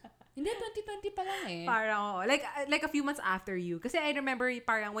 2021? Hindi, 2020 pa lang eh. Parang, like a few months after you. Kasi I remember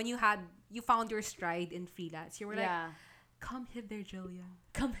parang when you found your stride in freelance, you were like, Yeah. come hither, Jillian.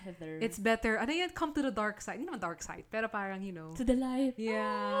 Come hither. It's better. Ano yun? Come to the dark side. Hindi naman dark side, pero parang, you know. to the light.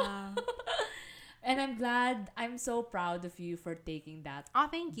 Yeah. And I'm so proud of you for taking that. Oh,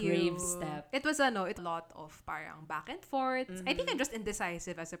 thank you. Brave step. It was a lot of parang back and forth. I think I'm just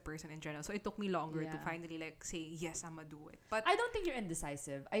indecisive as a person in general. So it took me longer to Yeah. finally like say, yes, I'm gonna do it. But I don't think you're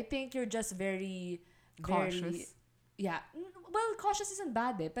indecisive. I think you're just very cautious. Yeah. Well, cautious isn't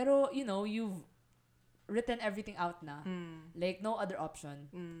bad eh. Pero, you know, you've written everything out na. Like, no other option.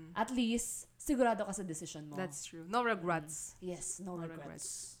 At least, sigurado ka sa decision mo. That's true. No regrets. Yes, no No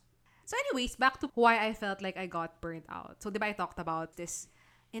regrets. So anyways, back to why I felt like I got burnt out. So, diba I talked about this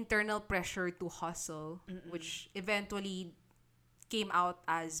internal pressure to hustle, which eventually came out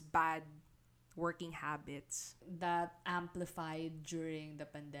as bad working habits. That amplified during the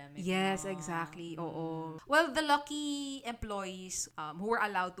pandemic. Yes, no? exactly. Oo. Well, the lucky employees who were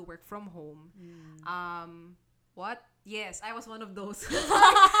allowed to work from home, what? Yes, I was one of those.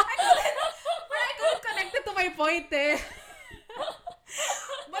 I couldn't connect it to my point eh.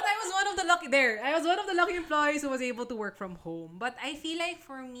 But I was one of the lucky employees who was able to work from home. But I feel like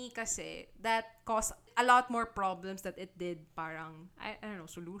for me kasi, that caused a lot more problems that it did parang, I don't know,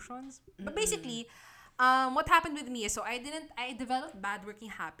 solutions. But basically, what happened with me is, so I developed bad working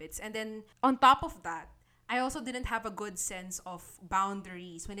habits. And then on top of that, I also didn't have a good sense of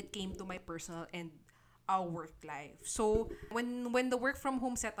boundaries when it came to my personal and our work life. So when the work from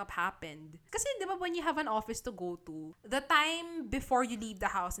home setup happened, kasi 'di ba when you have an office to go to, the time before you leave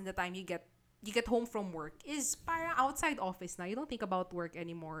the house and the time you get home from work is para outside office na. You don't think about work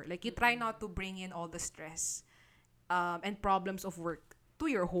anymore. Like you try not to bring in all the stress and problems of work to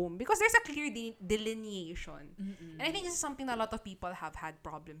your home because there's a clear delineation. And I think this is something that a lot of people have had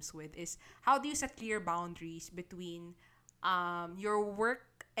problems with is how do you set clear boundaries between your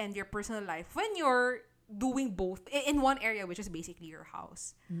work and your personal life when you're doing both in one area, which is basically your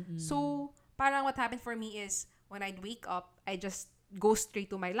house. So parang what happened for me is when I'd wake up, I just go straight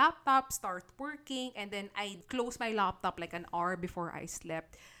to my laptop, start working, and then I close my laptop like an hour before I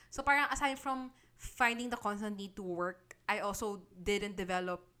slept. So parang aside from finding the constant need to work, I also didn't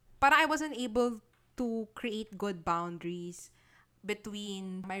develop, but I wasn't able to create good boundaries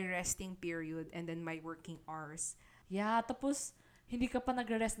between my resting period and then my working hours. Yeah, tapos hindi ka pa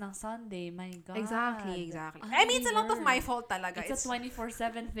nagre-rest ng Sunday. My God. Exactly. I mean, it's a lot of my fault talaga. It's a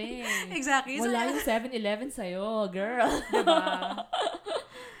 24/7 thing. Exactly. Wala yung 7-Eleven sa'yo, girl. Diba?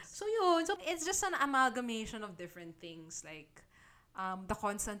 So yun. So it's just an amalgamation of different things like the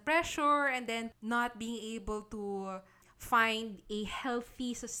constant pressure and then not being able to find a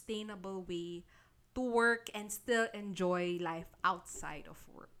healthy, sustainable way to work and still enjoy life outside of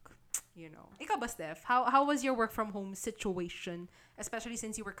work. You know. Ikaw ba, Steph? How was your work from home situation, especially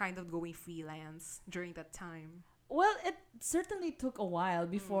since you were kind of going freelance during that time? Well, it certainly took a while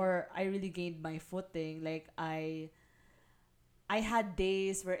before I really gained my footing. Like I had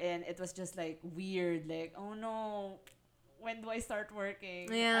days wherein it was just like weird, like, oh no, when do I start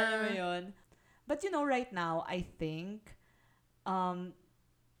working? Yeah. Alam mo yun? But right now, I think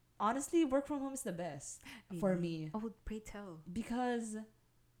honestly, work from home is the best for me. Oh, pray tell. Because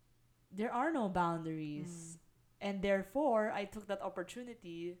there are no boundaries. And therefore, I took that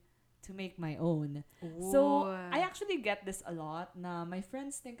opportunity to make my own. Ooh. So, I actually get this a lot na my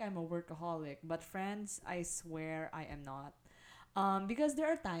friends think I'm a workaholic. But friends, I swear I am not. Because there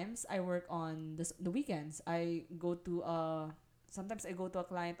are times I work on the weekends. Sometimes I go to a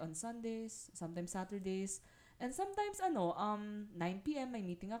client on Sundays, sometimes Saturdays. And sometimes, 9 p.m. may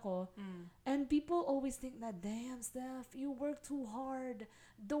meeting ako. And people always think na, damn, Steph, you work too hard.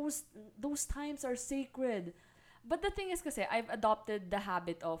 Those times are sacred. But the thing is kasi, I've adopted the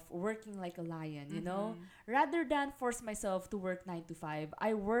habit of working like a lion, you know? Rather than force myself to work 9 to 5,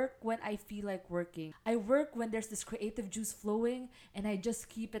 I work when I feel like working. I work when there's this creative juice flowing and I just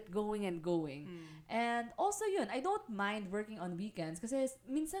keep it going and going. And also yun, I don't mind working on weekends kasi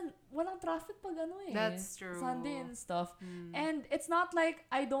minsan walang traffic pag That's true. Sunday and stuff. And it's not like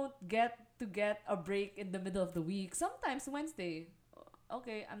I don't get to get a break in the middle of the week. Sometimes Wednesday,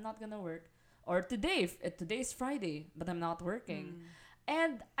 okay, I'm not gonna work. Or today's Friday, but I'm not working.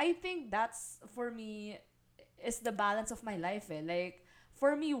 And I think that's, for me, is the balance of my life. Like,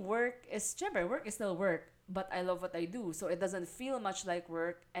 for me, work is still work, but I love what I do. So it doesn't feel much like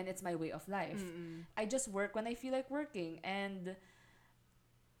work, and it's my way of life. I just work when I feel like working, and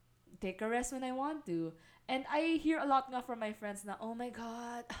take a rest when I want to. And I hear a lot nga from my friends na, oh my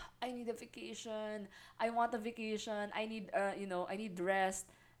God, I need a vacation. I want a vacation. I need, I need rest.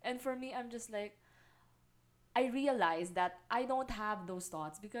 And for me, I'm just like, I realize that I don't have those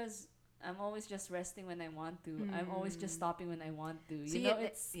thoughts because I'm always just resting when I want to. I'm always just stopping when I want to. So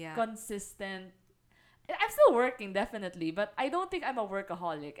It's consistent. I'm still working, definitely, but I don't think I'm a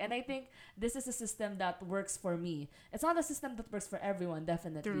workaholic. And I think this is a system that works for me. It's not a system that works for everyone,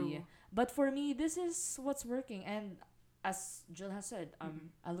 definitely. True. But for me, this is what's working. And as Jill has said,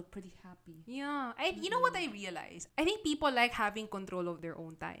 I look pretty happy. Yeah. You know what I realized? I think people like having control of their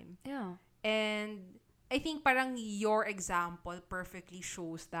own time. Yeah. And I think parang your example perfectly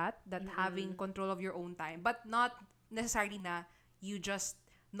shows that having control of your own time, but not necessarily na you just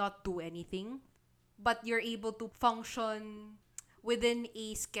not do anything, but you're able to function within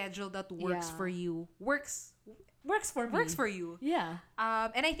a schedule that works for you. Works for me. Works for you. Yeah.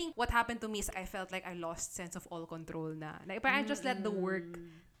 And I think what happened to me is I felt like I lost sense of all control na. Like, I just let the work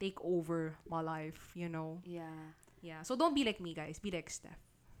take over my life, you know? Yeah. Yeah. So don't be like me, guys. Be like Steph.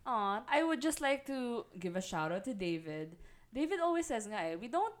 I would just like to give a shout out to David. David always says nga, we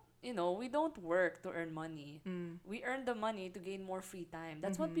don't work to earn money. We earn the money to gain more free time.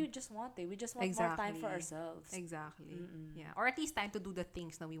 That's what we just want. We just want more time for ourselves. Exactly. Yeah. Or at least time to do the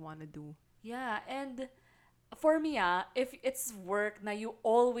things that we want to do. Yeah. And for me, if it's work na you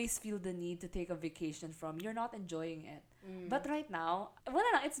always feel the need to take a vacation from, you're not enjoying it. But right now,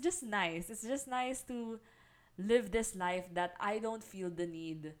 it's just nice. It's just nice to live this life that I don't feel the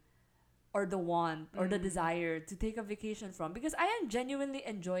need or the want or the desire to take a vacation from, because I am genuinely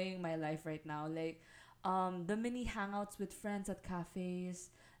enjoying my life right now. Like, the mini hangouts with friends at cafes,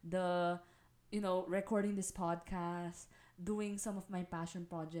 the, recording this podcast, doing some of my passion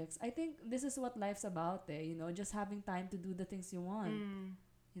projects. I think this is what life's about, just having time to do the things you want, Mm.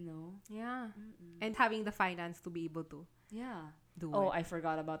 you know? Yeah. Mm-mm. And having the finance to be able to Yeah. do Oh, it. I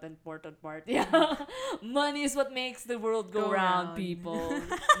forgot about the important part. Yeah. Money is what makes the world go Go round, round. people.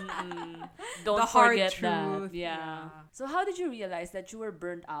 Mm-mm. Don't The hard forget truth. that. Yeah. So how did you realize that you were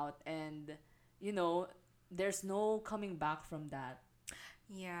burnt out and, you know, there's no coming back from that?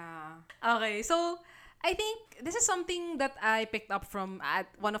 Yeah. Okay, so I think this is something that I picked up from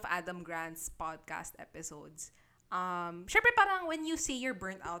one of Adam Grant's podcast episodes. Syempre parang when you say you're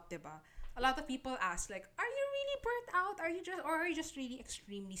burnt out, diba? A lot of people ask like, are you really burnt out? Are you just really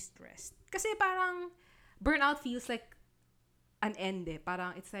extremely stressed? Kasi parang burnout feels like an end eh.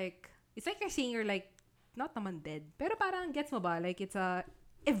 Parang it's like you're saying you're like not naman dead. Pero parang gets mo ba? Like it's a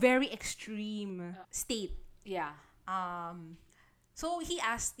very extreme state. Yeah. So he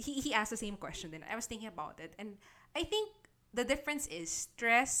asked the same question then. I was thinking about it and I think the difference is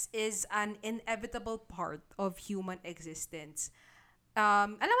stress is an inevitable part of human existence.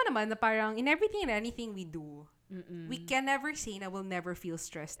 Alam mo naman na parang in everything and anything we do, we can never say na we'll never feel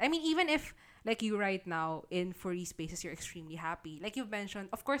stressed. I mean, even if like you right now in furry spaces, you're extremely happy. Like you've mentioned,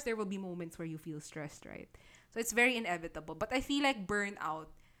 of course there will be moments where you feel stressed, right? So it's very inevitable. But I feel like burnout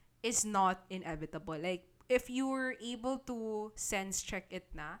is not inevitable. Like if you were able to sense check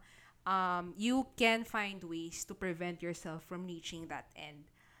it na, you can find ways to prevent yourself from reaching that end.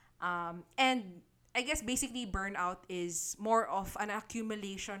 And I guess basically burnout is more of an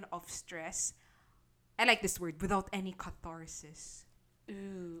accumulation of stress. I like this word, without any catharsis.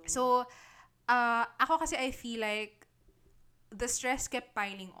 Ooh. So, ako kasi I feel like the stress kept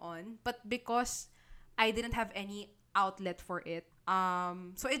piling on, but because I didn't have any outlet for it,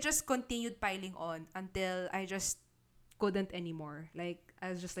 so it just continued piling on until I just couldn't anymore. Like, I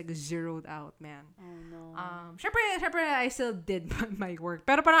was just like zeroed out, man. Oh no. Syempre, I still did my work.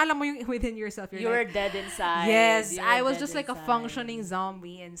 Pero parang alam mo yung within yourself, You you're were dead inside. yes, You I were was dead just like a inside. functioning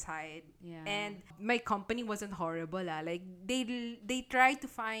zombie inside. Yeah. And my company wasn't horrible. Like they tried to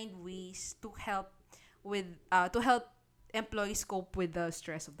find ways to help with to help employees cope with the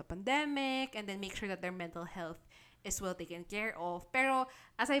stress of the pandemic and then make sure that their mental health is well taken care of. Pero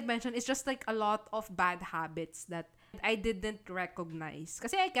as I've mentioned, it's just like a lot of bad habits that I didn't recognize.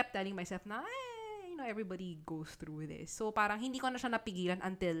 Kasi I kept telling myself na, everybody goes through this. So parang hindi ko na siya napigilan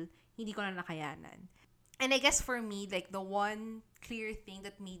until hindi ko na nakayanan. And I guess for me, like the one clear thing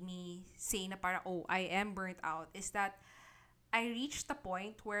that made me say na parang, oh, I am burnt out is that I reached the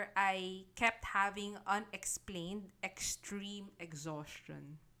point where I kept having unexplained extreme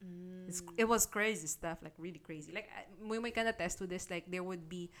exhaustion. It was crazy stuff, like really crazy. Like when we can attest to this, like there would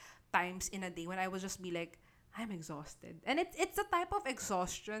be times in a day when I would just be like, I'm exhausted. And it's a type of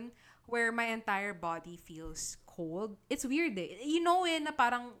exhaustion where my entire body feels cold. It's weird eh. You know na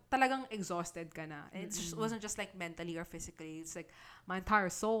parang talagang exhausted ka na. It just wasn't just like mentally or physically. It's like my entire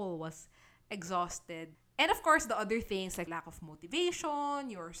soul was exhausted. And of course, the other things like lack of motivation,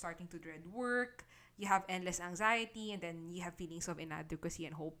 you're starting to dread work, you have endless anxiety, and then you have feelings of inadequacy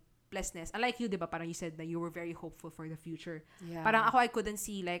and hopelessness. Unlike you, di ba, parang you said that you were very hopeful for the future. Yeah. Parang ako, I couldn't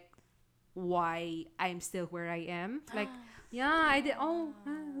see like why I'm still where I am. Like, yeah, I did. Oh,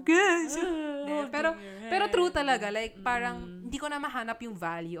 good. Pero true talaga. Like, parang hindi ko na mahanap yung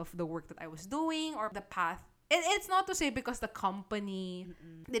value of the work that I was doing or the path. It's not to say because the company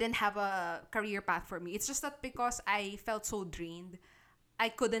didn't have a career path for me. It's just that because I felt so drained, I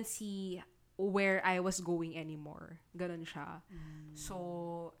couldn't see where I was going anymore. Ganon siya.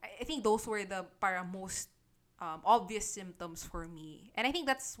 So, I think those were the parang most obvious symptoms for me. And I think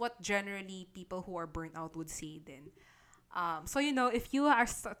that's what generally people who are burnt out would say then. So, if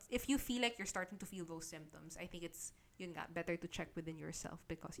you feel like you're starting to feel those symptoms, I think it's yun nga, better to check within yourself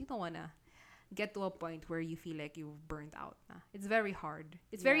because you don't wanna get to a point where you feel like you've burnt out na. It's very hard.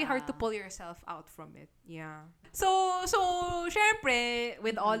 It's very hard to pull yourself out from it. Yeah. So syempre,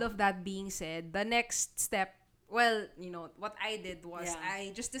 with all of that being said, the next step, well, what I did was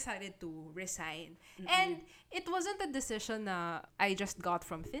I just decided to resign. And it wasn't a decision na I just got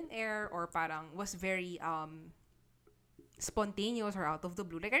from thin air or parang was very spontaneous or out of the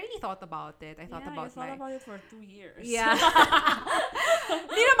blue. Like, I really thought about it. I thought about it for 2 years. Yeah.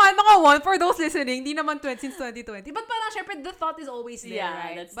 Di naman, mga one, for those listening, di naman since 2020. But parang, syempre, the thought is always there,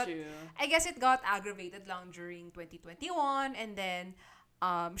 right? That's but true. I guess it got aggravated lang during 2021. And then,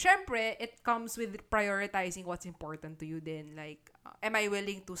 syempre, it comes with prioritizing what's important to you then. Like, am I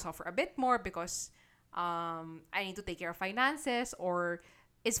willing to suffer a bit more because I need to take care of finances, or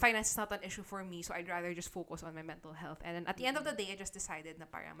is finance not an issue for me, so I'd rather just focus on my mental health. And then at the end of the day, I just decided na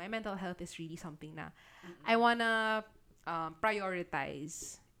parang my mental health is really something na I wanna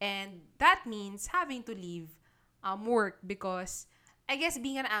prioritize. And that means having to leave work because I guess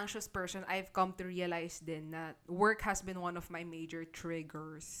being an anxious person, I've come to realize then that work has been one of my major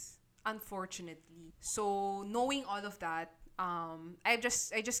triggers, unfortunately. So knowing all of that, I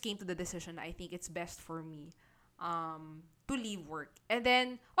just came to the decision I think it's best for me to leave work. And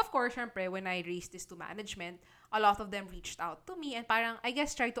then, of course, syempre, when I raised this to management, a lot of them reached out to me and parang, I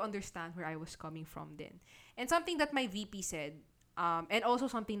guess, tried to understand where I was coming from then. And something that my VP said, and also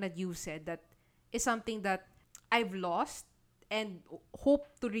something that you said that is something that I've lost and hope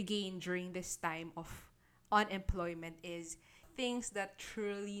to regain during this time of unemployment is things that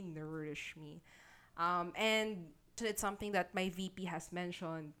truly nourish me. And it's something that my VP has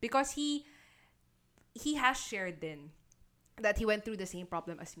mentioned because he has shared din that he went through the same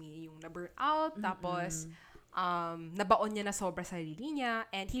problem as me, yung na-burnout, tapos nabaon niya na sobra sa sarili niya,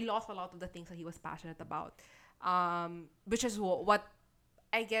 and he lost a lot of the things that he was passionate about. Which is what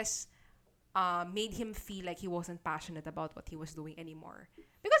I guess made him feel like he wasn't passionate about what he was doing anymore.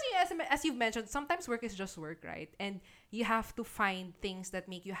 Because as you've mentioned, sometimes work is just work, right? And you have to find things that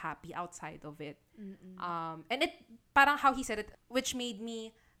make you happy outside of it. And it, parang how he said it, which made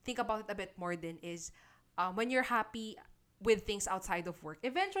me think about it a bit more then is, when you're happy with things outside of work,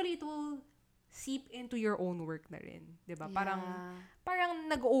 eventually it will seep into your own work na rin. Diba? Yeah. Parang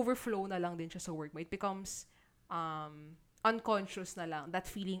nag-overflow na lang din siya sa work mo. It becomes unconscious na lang. That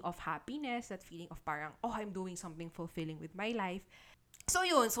feeling of happiness, that feeling of parang, oh, I'm doing something fulfilling with my life. So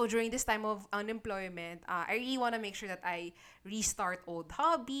yun, so during this time of unemployment, I really want to make sure that I restart old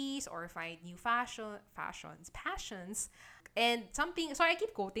hobbies or find new passions. And something, so I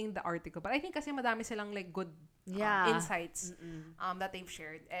keep quoting the article, but I think kasi madami silang like good insights that they've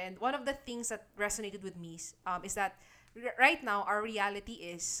shared. And one of the things that resonated with me is that right now our reality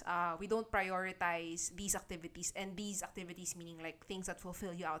is we don't prioritize these activities, and these activities meaning like things that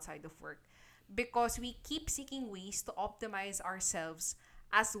fulfill you outside of work, because we keep seeking ways to optimize ourselves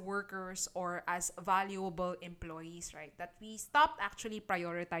as workers or as valuable employees, right? That we stopped actually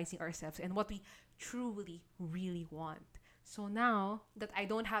prioritizing ourselves and what we truly really want. So now that I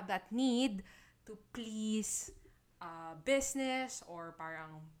don't have that need to please business or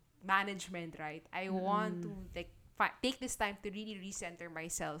parang management, right? I want to like take this time to really recenter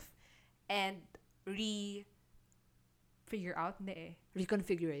myself and figure out.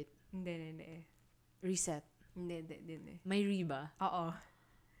 Reconfigurate. Hindi. Reset. Hindi. May re-ba? Oo.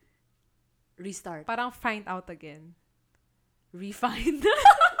 Restart. Parang find out again. Refind.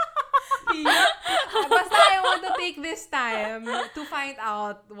 Basta I want to take this time to find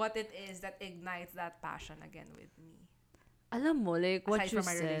out what it is that ignites that passion again with me. Alam mo, like what Aside you from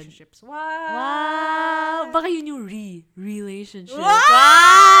my said. relationships. Wow! Baka yun yung relationship.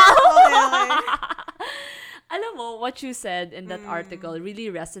 Wow! Okay. Alam mo, what you said in that article really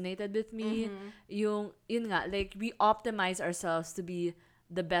resonated with me. Yun nga, like we optimize ourselves to be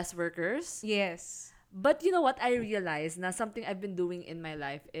the best workers. Yes. But you know what I realized na something I've been doing in my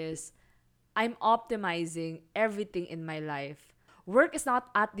life is I'm optimizing everything in my life. Work is not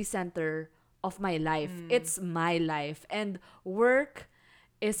at the center of my life. It's my life. And work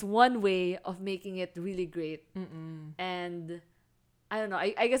is one way of making it really great. And I don't know,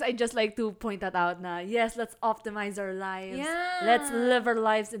 I guess I just like to point that out na, yes, let's optimize our lives. Yeah. Let's live our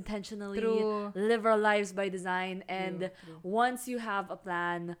lives intentionally. True. Live our lives by design. And once you have a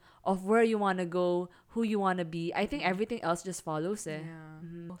plan of where you want to go, who you want to be, I think everything else just follows eh.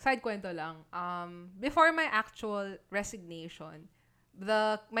 Yeah. Side kwento lang. Before my actual resignation,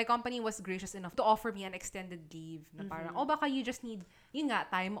 my company was gracious enough to offer me an extended leave na parang, baka you just need, yun nga,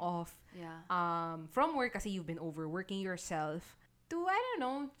 time off from work kasi you've been overworking yourself to, I don't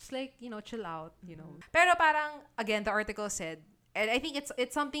know, just like, chill out, Pero parang, again, the article said, and I think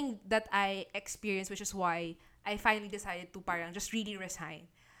it's something that I experienced, which is why I finally decided to parang just really resign.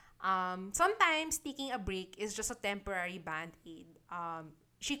 Sometimes taking a break is just a temporary band-aid.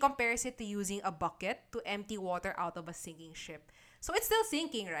 She compares it to using a bucket to empty water out of a sinking ship. So it's still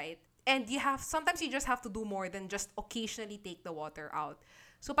sinking, right? And sometimes you just have to do more than just occasionally take the water out.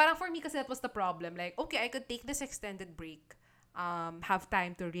 So parang for me kasi that was the problem. Like, okay, I could take this extended break, have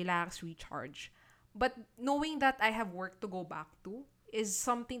time to relax, recharge. But knowing that I have work to go back to is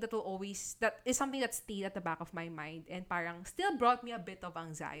something that stayed at the back of my mind and parang still brought me a bit of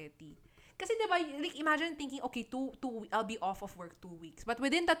anxiety. Kasi diba, like imagine thinking, okay, I'll be off of work 2 weeks. But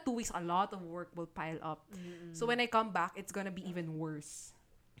within that 2 weeks, a lot of work will pile up. So when I come back, it's gonna be even worse.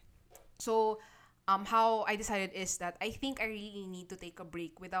 So how I decided is that I think I really need to take a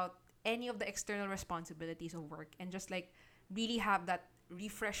break without any of the external responsibilities of work, and just like really have that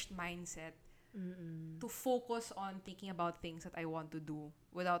refreshed mindset to focus on thinking about things that I want to do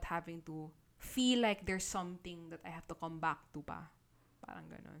without having to feel like there's something that I have to come back to pa. Parang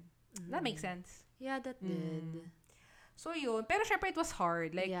ganon. That makes sense. Yeah, that did. So yun. Pero syempre it was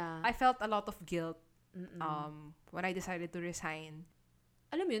hard. Like, Yeah. I felt a lot of guilt when I decided to resign.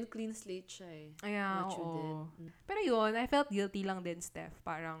 Alam mo yun, clean slate siya eh. Yeah, What you oo. did. Pero yun, I felt guilty lang din, Steph.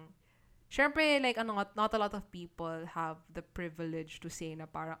 Parang, syempre, like, not a lot of people have the privilege to say na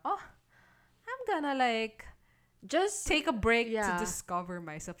parang, oh, I'm gonna, like, Just take a break to Yeah. discover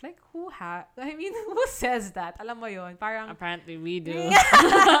myself. Like, who says that? Alam mo yun? Parang, apparently we do.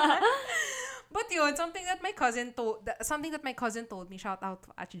 but yun, something that my cousin told me, shout out to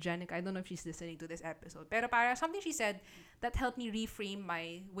Ate Jenica, I don't know if she's listening to this episode, pero parang something she said that helped me reframe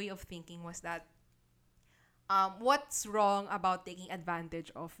my way of thinking was that, what's wrong about taking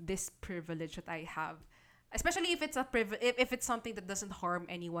advantage of this privilege that I have? Especially if it's if it's something that doesn't harm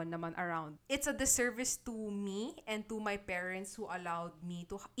anyone naman around. It's a disservice to me and to my parents who allowed me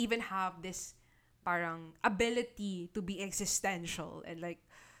to even have this parang ability to be existential and like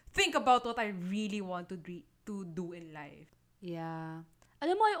think about what I really want to do in life. Yeah.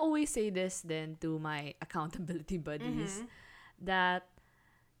 Alam mo, I always say this then to my accountability buddies that,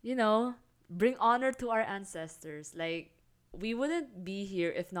 you know, bring honor to our ancestors. Like, we wouldn't be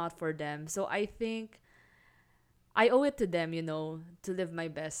here if not for them. So I think I owe it to them, you know, to live my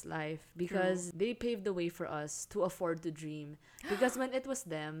best life because they paved the way for us to afford to dream. Because when it was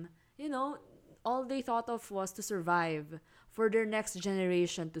them, you know, all they thought of was to survive, for their next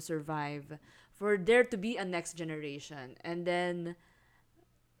generation to survive, for there to be a next generation. And then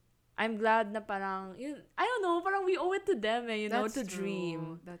I'm glad na parang, I don't know, parang we owe it to them, you know, to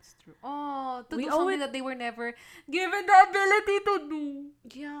dream. That's true. Oh, to We do owe something it- that they were never given the ability to do.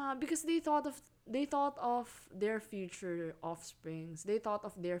 Yeah, because they thought of their future offsprings. They thought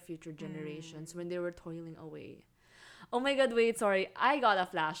of their future generations when they were toiling away. Oh my god, wait, sorry. I got a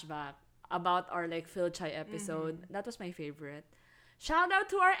flashback about our like Phil Chai episode. That was my favorite. Shout out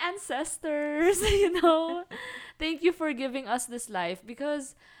to our ancestors, you know. Thank you for giving us this life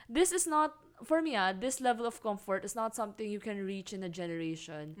because this is not for me, this level of comfort is not something you can reach in a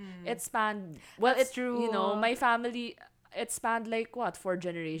generation. It spanned That's it's true. You know, my family, it spanned like what, 4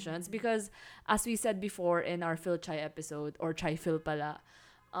 generations, because as we said before in our Phil Chai episode, or Chai Phil pala,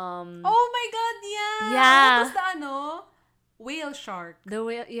 Oh my god, yeah. Yeah. What was the ano? Whale shark. the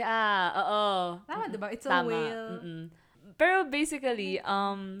whale, yeah, oo. Tama, diba? It's a Tama. whale. Pero basically,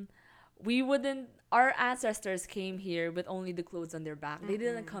 we wouldn't, our ancestors came here with only the clothes on their back. They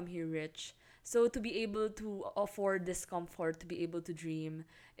didn't come here rich. So to be able to afford this comfort, to be able to dream,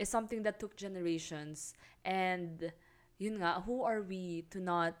 is something that took generations. And yun nga, who are we to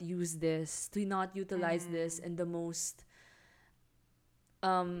not use this, to not utilize this in the most,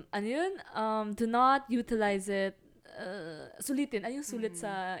 ano yun? To not utilize it, sulitin. Ano yung sulit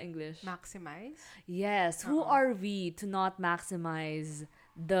sa English? Maximize. Yes. Who are we to not maximize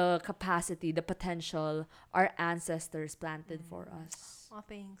the capacity, the potential our ancestors planted for us? Oh,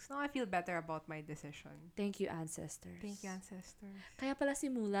 thanks. Now I feel better about my decision. Thank you, ancestors. Thank you, ancestors. Kaya pala si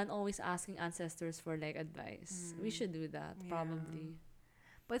Mulan always asking ancestors for like advice. We should do that, probably.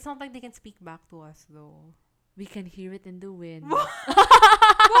 But it's not like they can speak back to us, though. We can hear it in the wind.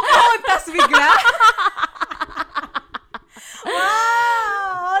 Tas bigla?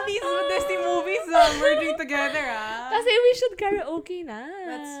 Wow! All these Disney movies merging together, ah. Kasi we should karaoke na.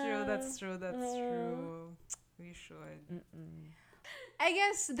 That's true. We should. I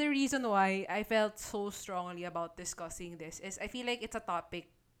guess the reason why I felt so strongly about discussing this is I feel like it's a topic.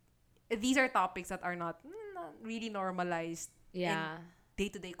 These are topics that are not really normalized in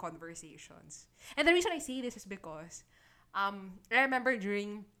day-to-day conversations. And the reason I say this is because I remember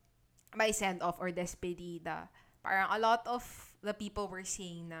during my send-off or despedida, parang a lot of the people were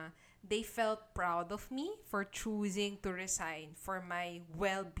saying na they felt proud of me for choosing to resign for my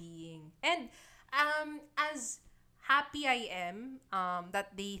well-being. And as happy I am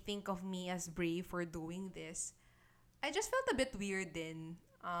that they think of me as brave for doing this, I just felt a bit weird then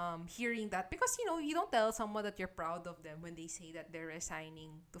hearing that, because you don't tell someone that you're proud of them when they say that they're resigning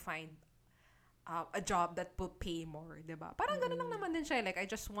to find a job that will pay more, diba? Parang ganun lang naman din siya. Like, I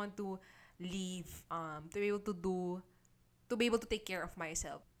just want to leave to be able to take care of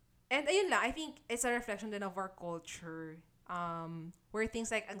myself. And ayun lang, I think it's a reflection din of our culture where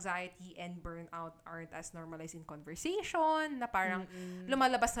things like anxiety and burnout aren't as normalized in conversation, na parang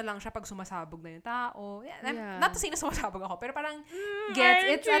lumalabas na lang siya pag sumasabog na yung tao. Yeah. Not to say na sumasabog ako, pero parang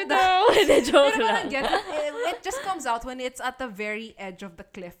gets, it's at the... joke pero lang. parang gets, it just comes out when it's at the very edge of the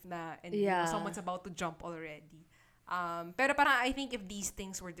cliff na, and you know, someone's about to jump already. Pero parang I think if these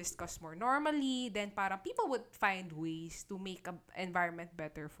things were discussed more normally, then parang people would find ways to make an environment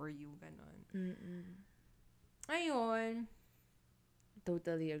better for you. Ganon. Ayun.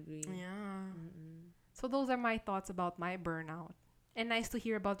 Totally agree. Yeah. So those are my thoughts about my burnout. And nice to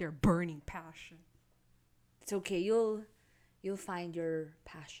hear about your burning passion. It's okay. You'll find your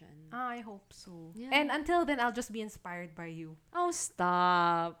passion. I hope so. Yeah. And until then, I'll just be inspired by you. Oh,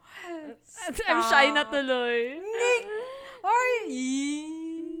 stop. I'm shy na tuloy.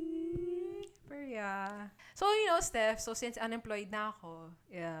 Pero yeah. So, you know, Steph, so since unemployed na ako,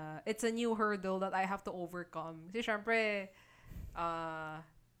 yeah, it's a new hurdle that I have to overcome. Kasi syempre, I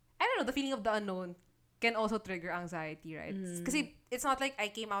don't know, the feeling of the unknown can also trigger anxiety, right? Kasi it's not like I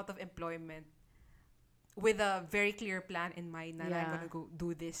came out of employment with a very clear plan in mind na I'm gonna go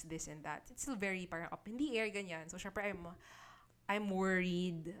do this, and that. It's still very parang up in the air, ganyan. So, syempre, I'm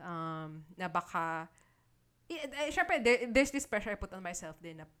worried na baka... Syempre, there's this pressure I put on myself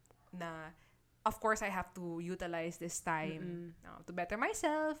din na of course, I have to utilize this time to better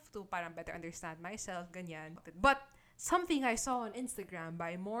myself, to parang better understand myself, ganyan. But something I saw on Instagram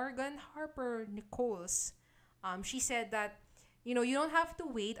by Morgan Harper Nichols, she said that, you know, you don't have to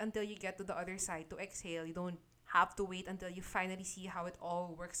wait until you get to the other side to exhale. You don't have to wait until you finally see how it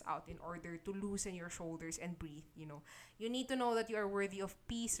all works out in order to loosen your shoulders and breathe, you know. You need to know that you are worthy of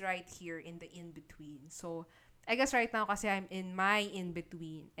peace right here in the in-between. So, I guess right now kasi I'm in my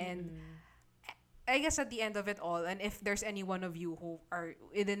in-between. And I guess at the end of it all, and if there's any one of you who are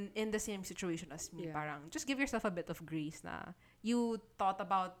in the same situation as me, parang just give yourself a bit of grace na you thought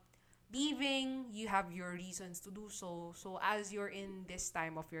about leaving, you have your reasons to do so. So as you're in this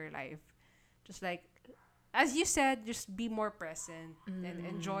time of your life, just like, as you said, just be more present and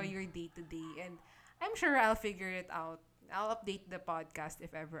enjoy your day-to-day. And I'm sure I'll figure it out. I'll update the podcast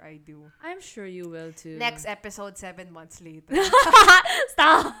if ever I do. I'm sure you will too. Next episode, 7 months later.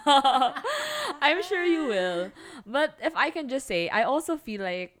 Stop! I'm sure you will. But if I can just say, I also feel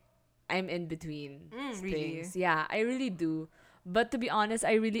like I'm in between things. Really? Yeah, I really do. But to be honest,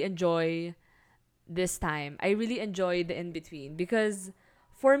 I really enjoy this time. I really enjoy the in-between. Because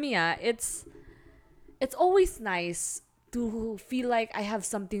for me, it's always nice to feel like I have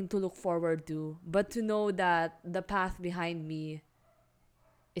something to look forward to, but to know that the path behind me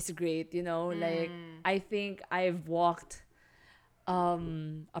is great, you know? Like, I think I've walked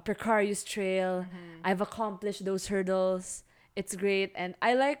a precarious trail. I've accomplished those hurdles. It's great. And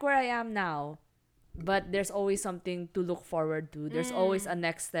I like where I am now. But there's always something to look forward to. There's always a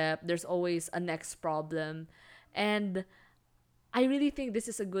next step. There's always a next problem. And I really think this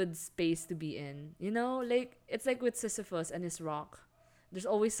is a good space to be in. You know, like, it's like with Sisyphus and his rock. There's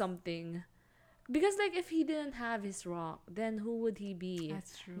always something. Because, like, if he didn't have his rock, then who would he be?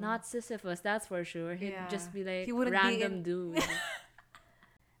 That's true. Not Sisyphus, that's for sure. He'd just be, like, he wouldn't random dude.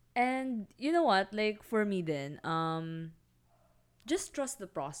 And, you know what? Like, for me then, just trust the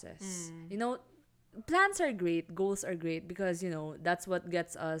process. You know, plans are great, goals are great, because, you know, that's what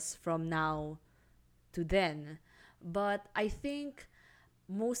gets us from now to then. But I think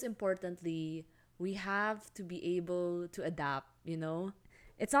most importantly, we have to be able to adapt, you know?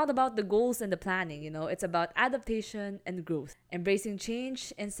 It's not about the goals and the planning, you know? It's about adaptation and growth. Embracing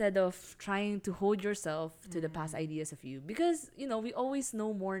change instead of trying to hold yourself to the past ideas of you. Because, you know, we always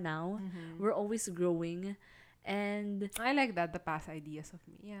know more now. We're always growing. And I like that, the past ideas of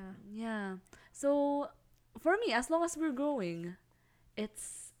me. Yeah. Yeah. So, for me, as long as we're growing,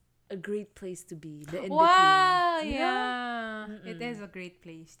 it's a great place to be. The in-between. Wow, You yeah. know? It is a great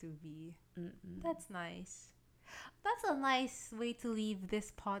place to be. That's nice. That's a nice way to leave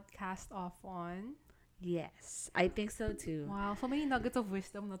this podcast off on. Yes, I think so too. Wow, so many nuggets of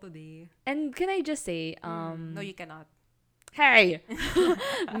wisdom na today. And can I just say, No, you cannot. hey,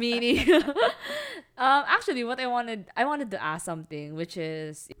 meaning, actually, what I wanted to ask something, which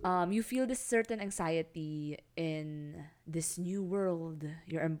is, you feel this certain anxiety in this new world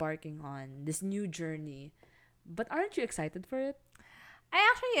you're embarking on, this new journey, but aren't you excited for it? I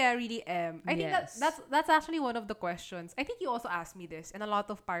actually really am. I think that's actually one of the questions. I think you also asked me this, and a lot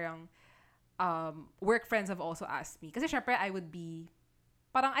of parang work friends have also asked me. Kasi syempre, I would be,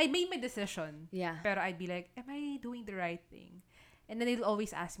 parang I made my decision. Yeah. Pero I'd be like, am I doing the right thing? And then they'll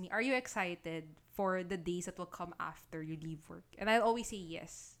always ask me, are you excited for the days that will come after you leave work? And I'll always say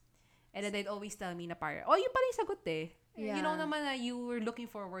yes. And then they'd always tell me na parang, oh, yun pala yung sagot eh. You know Yeah. naman na you were looking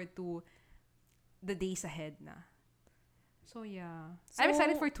forward to the days ahead na. So yeah. I'm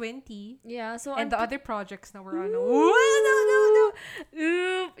excited for 20. Yeah, so And I'm the other projects na we're on. Ooh, no, no, no.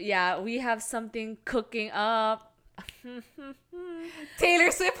 Oop. Yeah, we have something cooking up.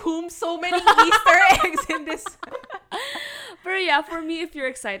 Taylor Swift, whom so many Easter eggs in this. But yeah, for me, if you're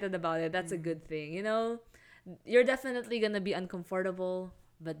excited about it, that's a good thing. You're definitely gonna be uncomfortable,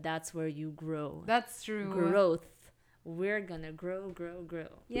 but that's where you grow. That's true. Growth. We're gonna grow, grow,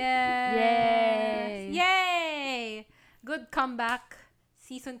 grow. Yes. Yay. Yay. Good comeback.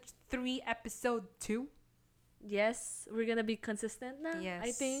 Season 3, episode 2. Yes, we're gonna be consistent now. Yes.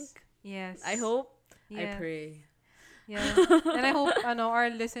 I think. Yes. I hope. Yes. I pray. Yeah. And I hope our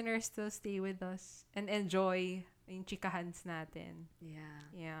listeners still stay with us and enjoy yung chikahans natin. Yeah.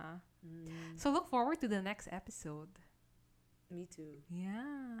 Yeah. Mm, So look forward to the next episode. me too.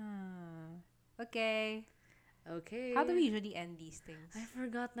 Yeah. Okay. Okay. How do we usually end these things? I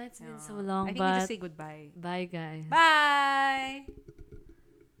forgot. It's been so Yeah. long, I think we but just say goodbye. bye, guys. Bye!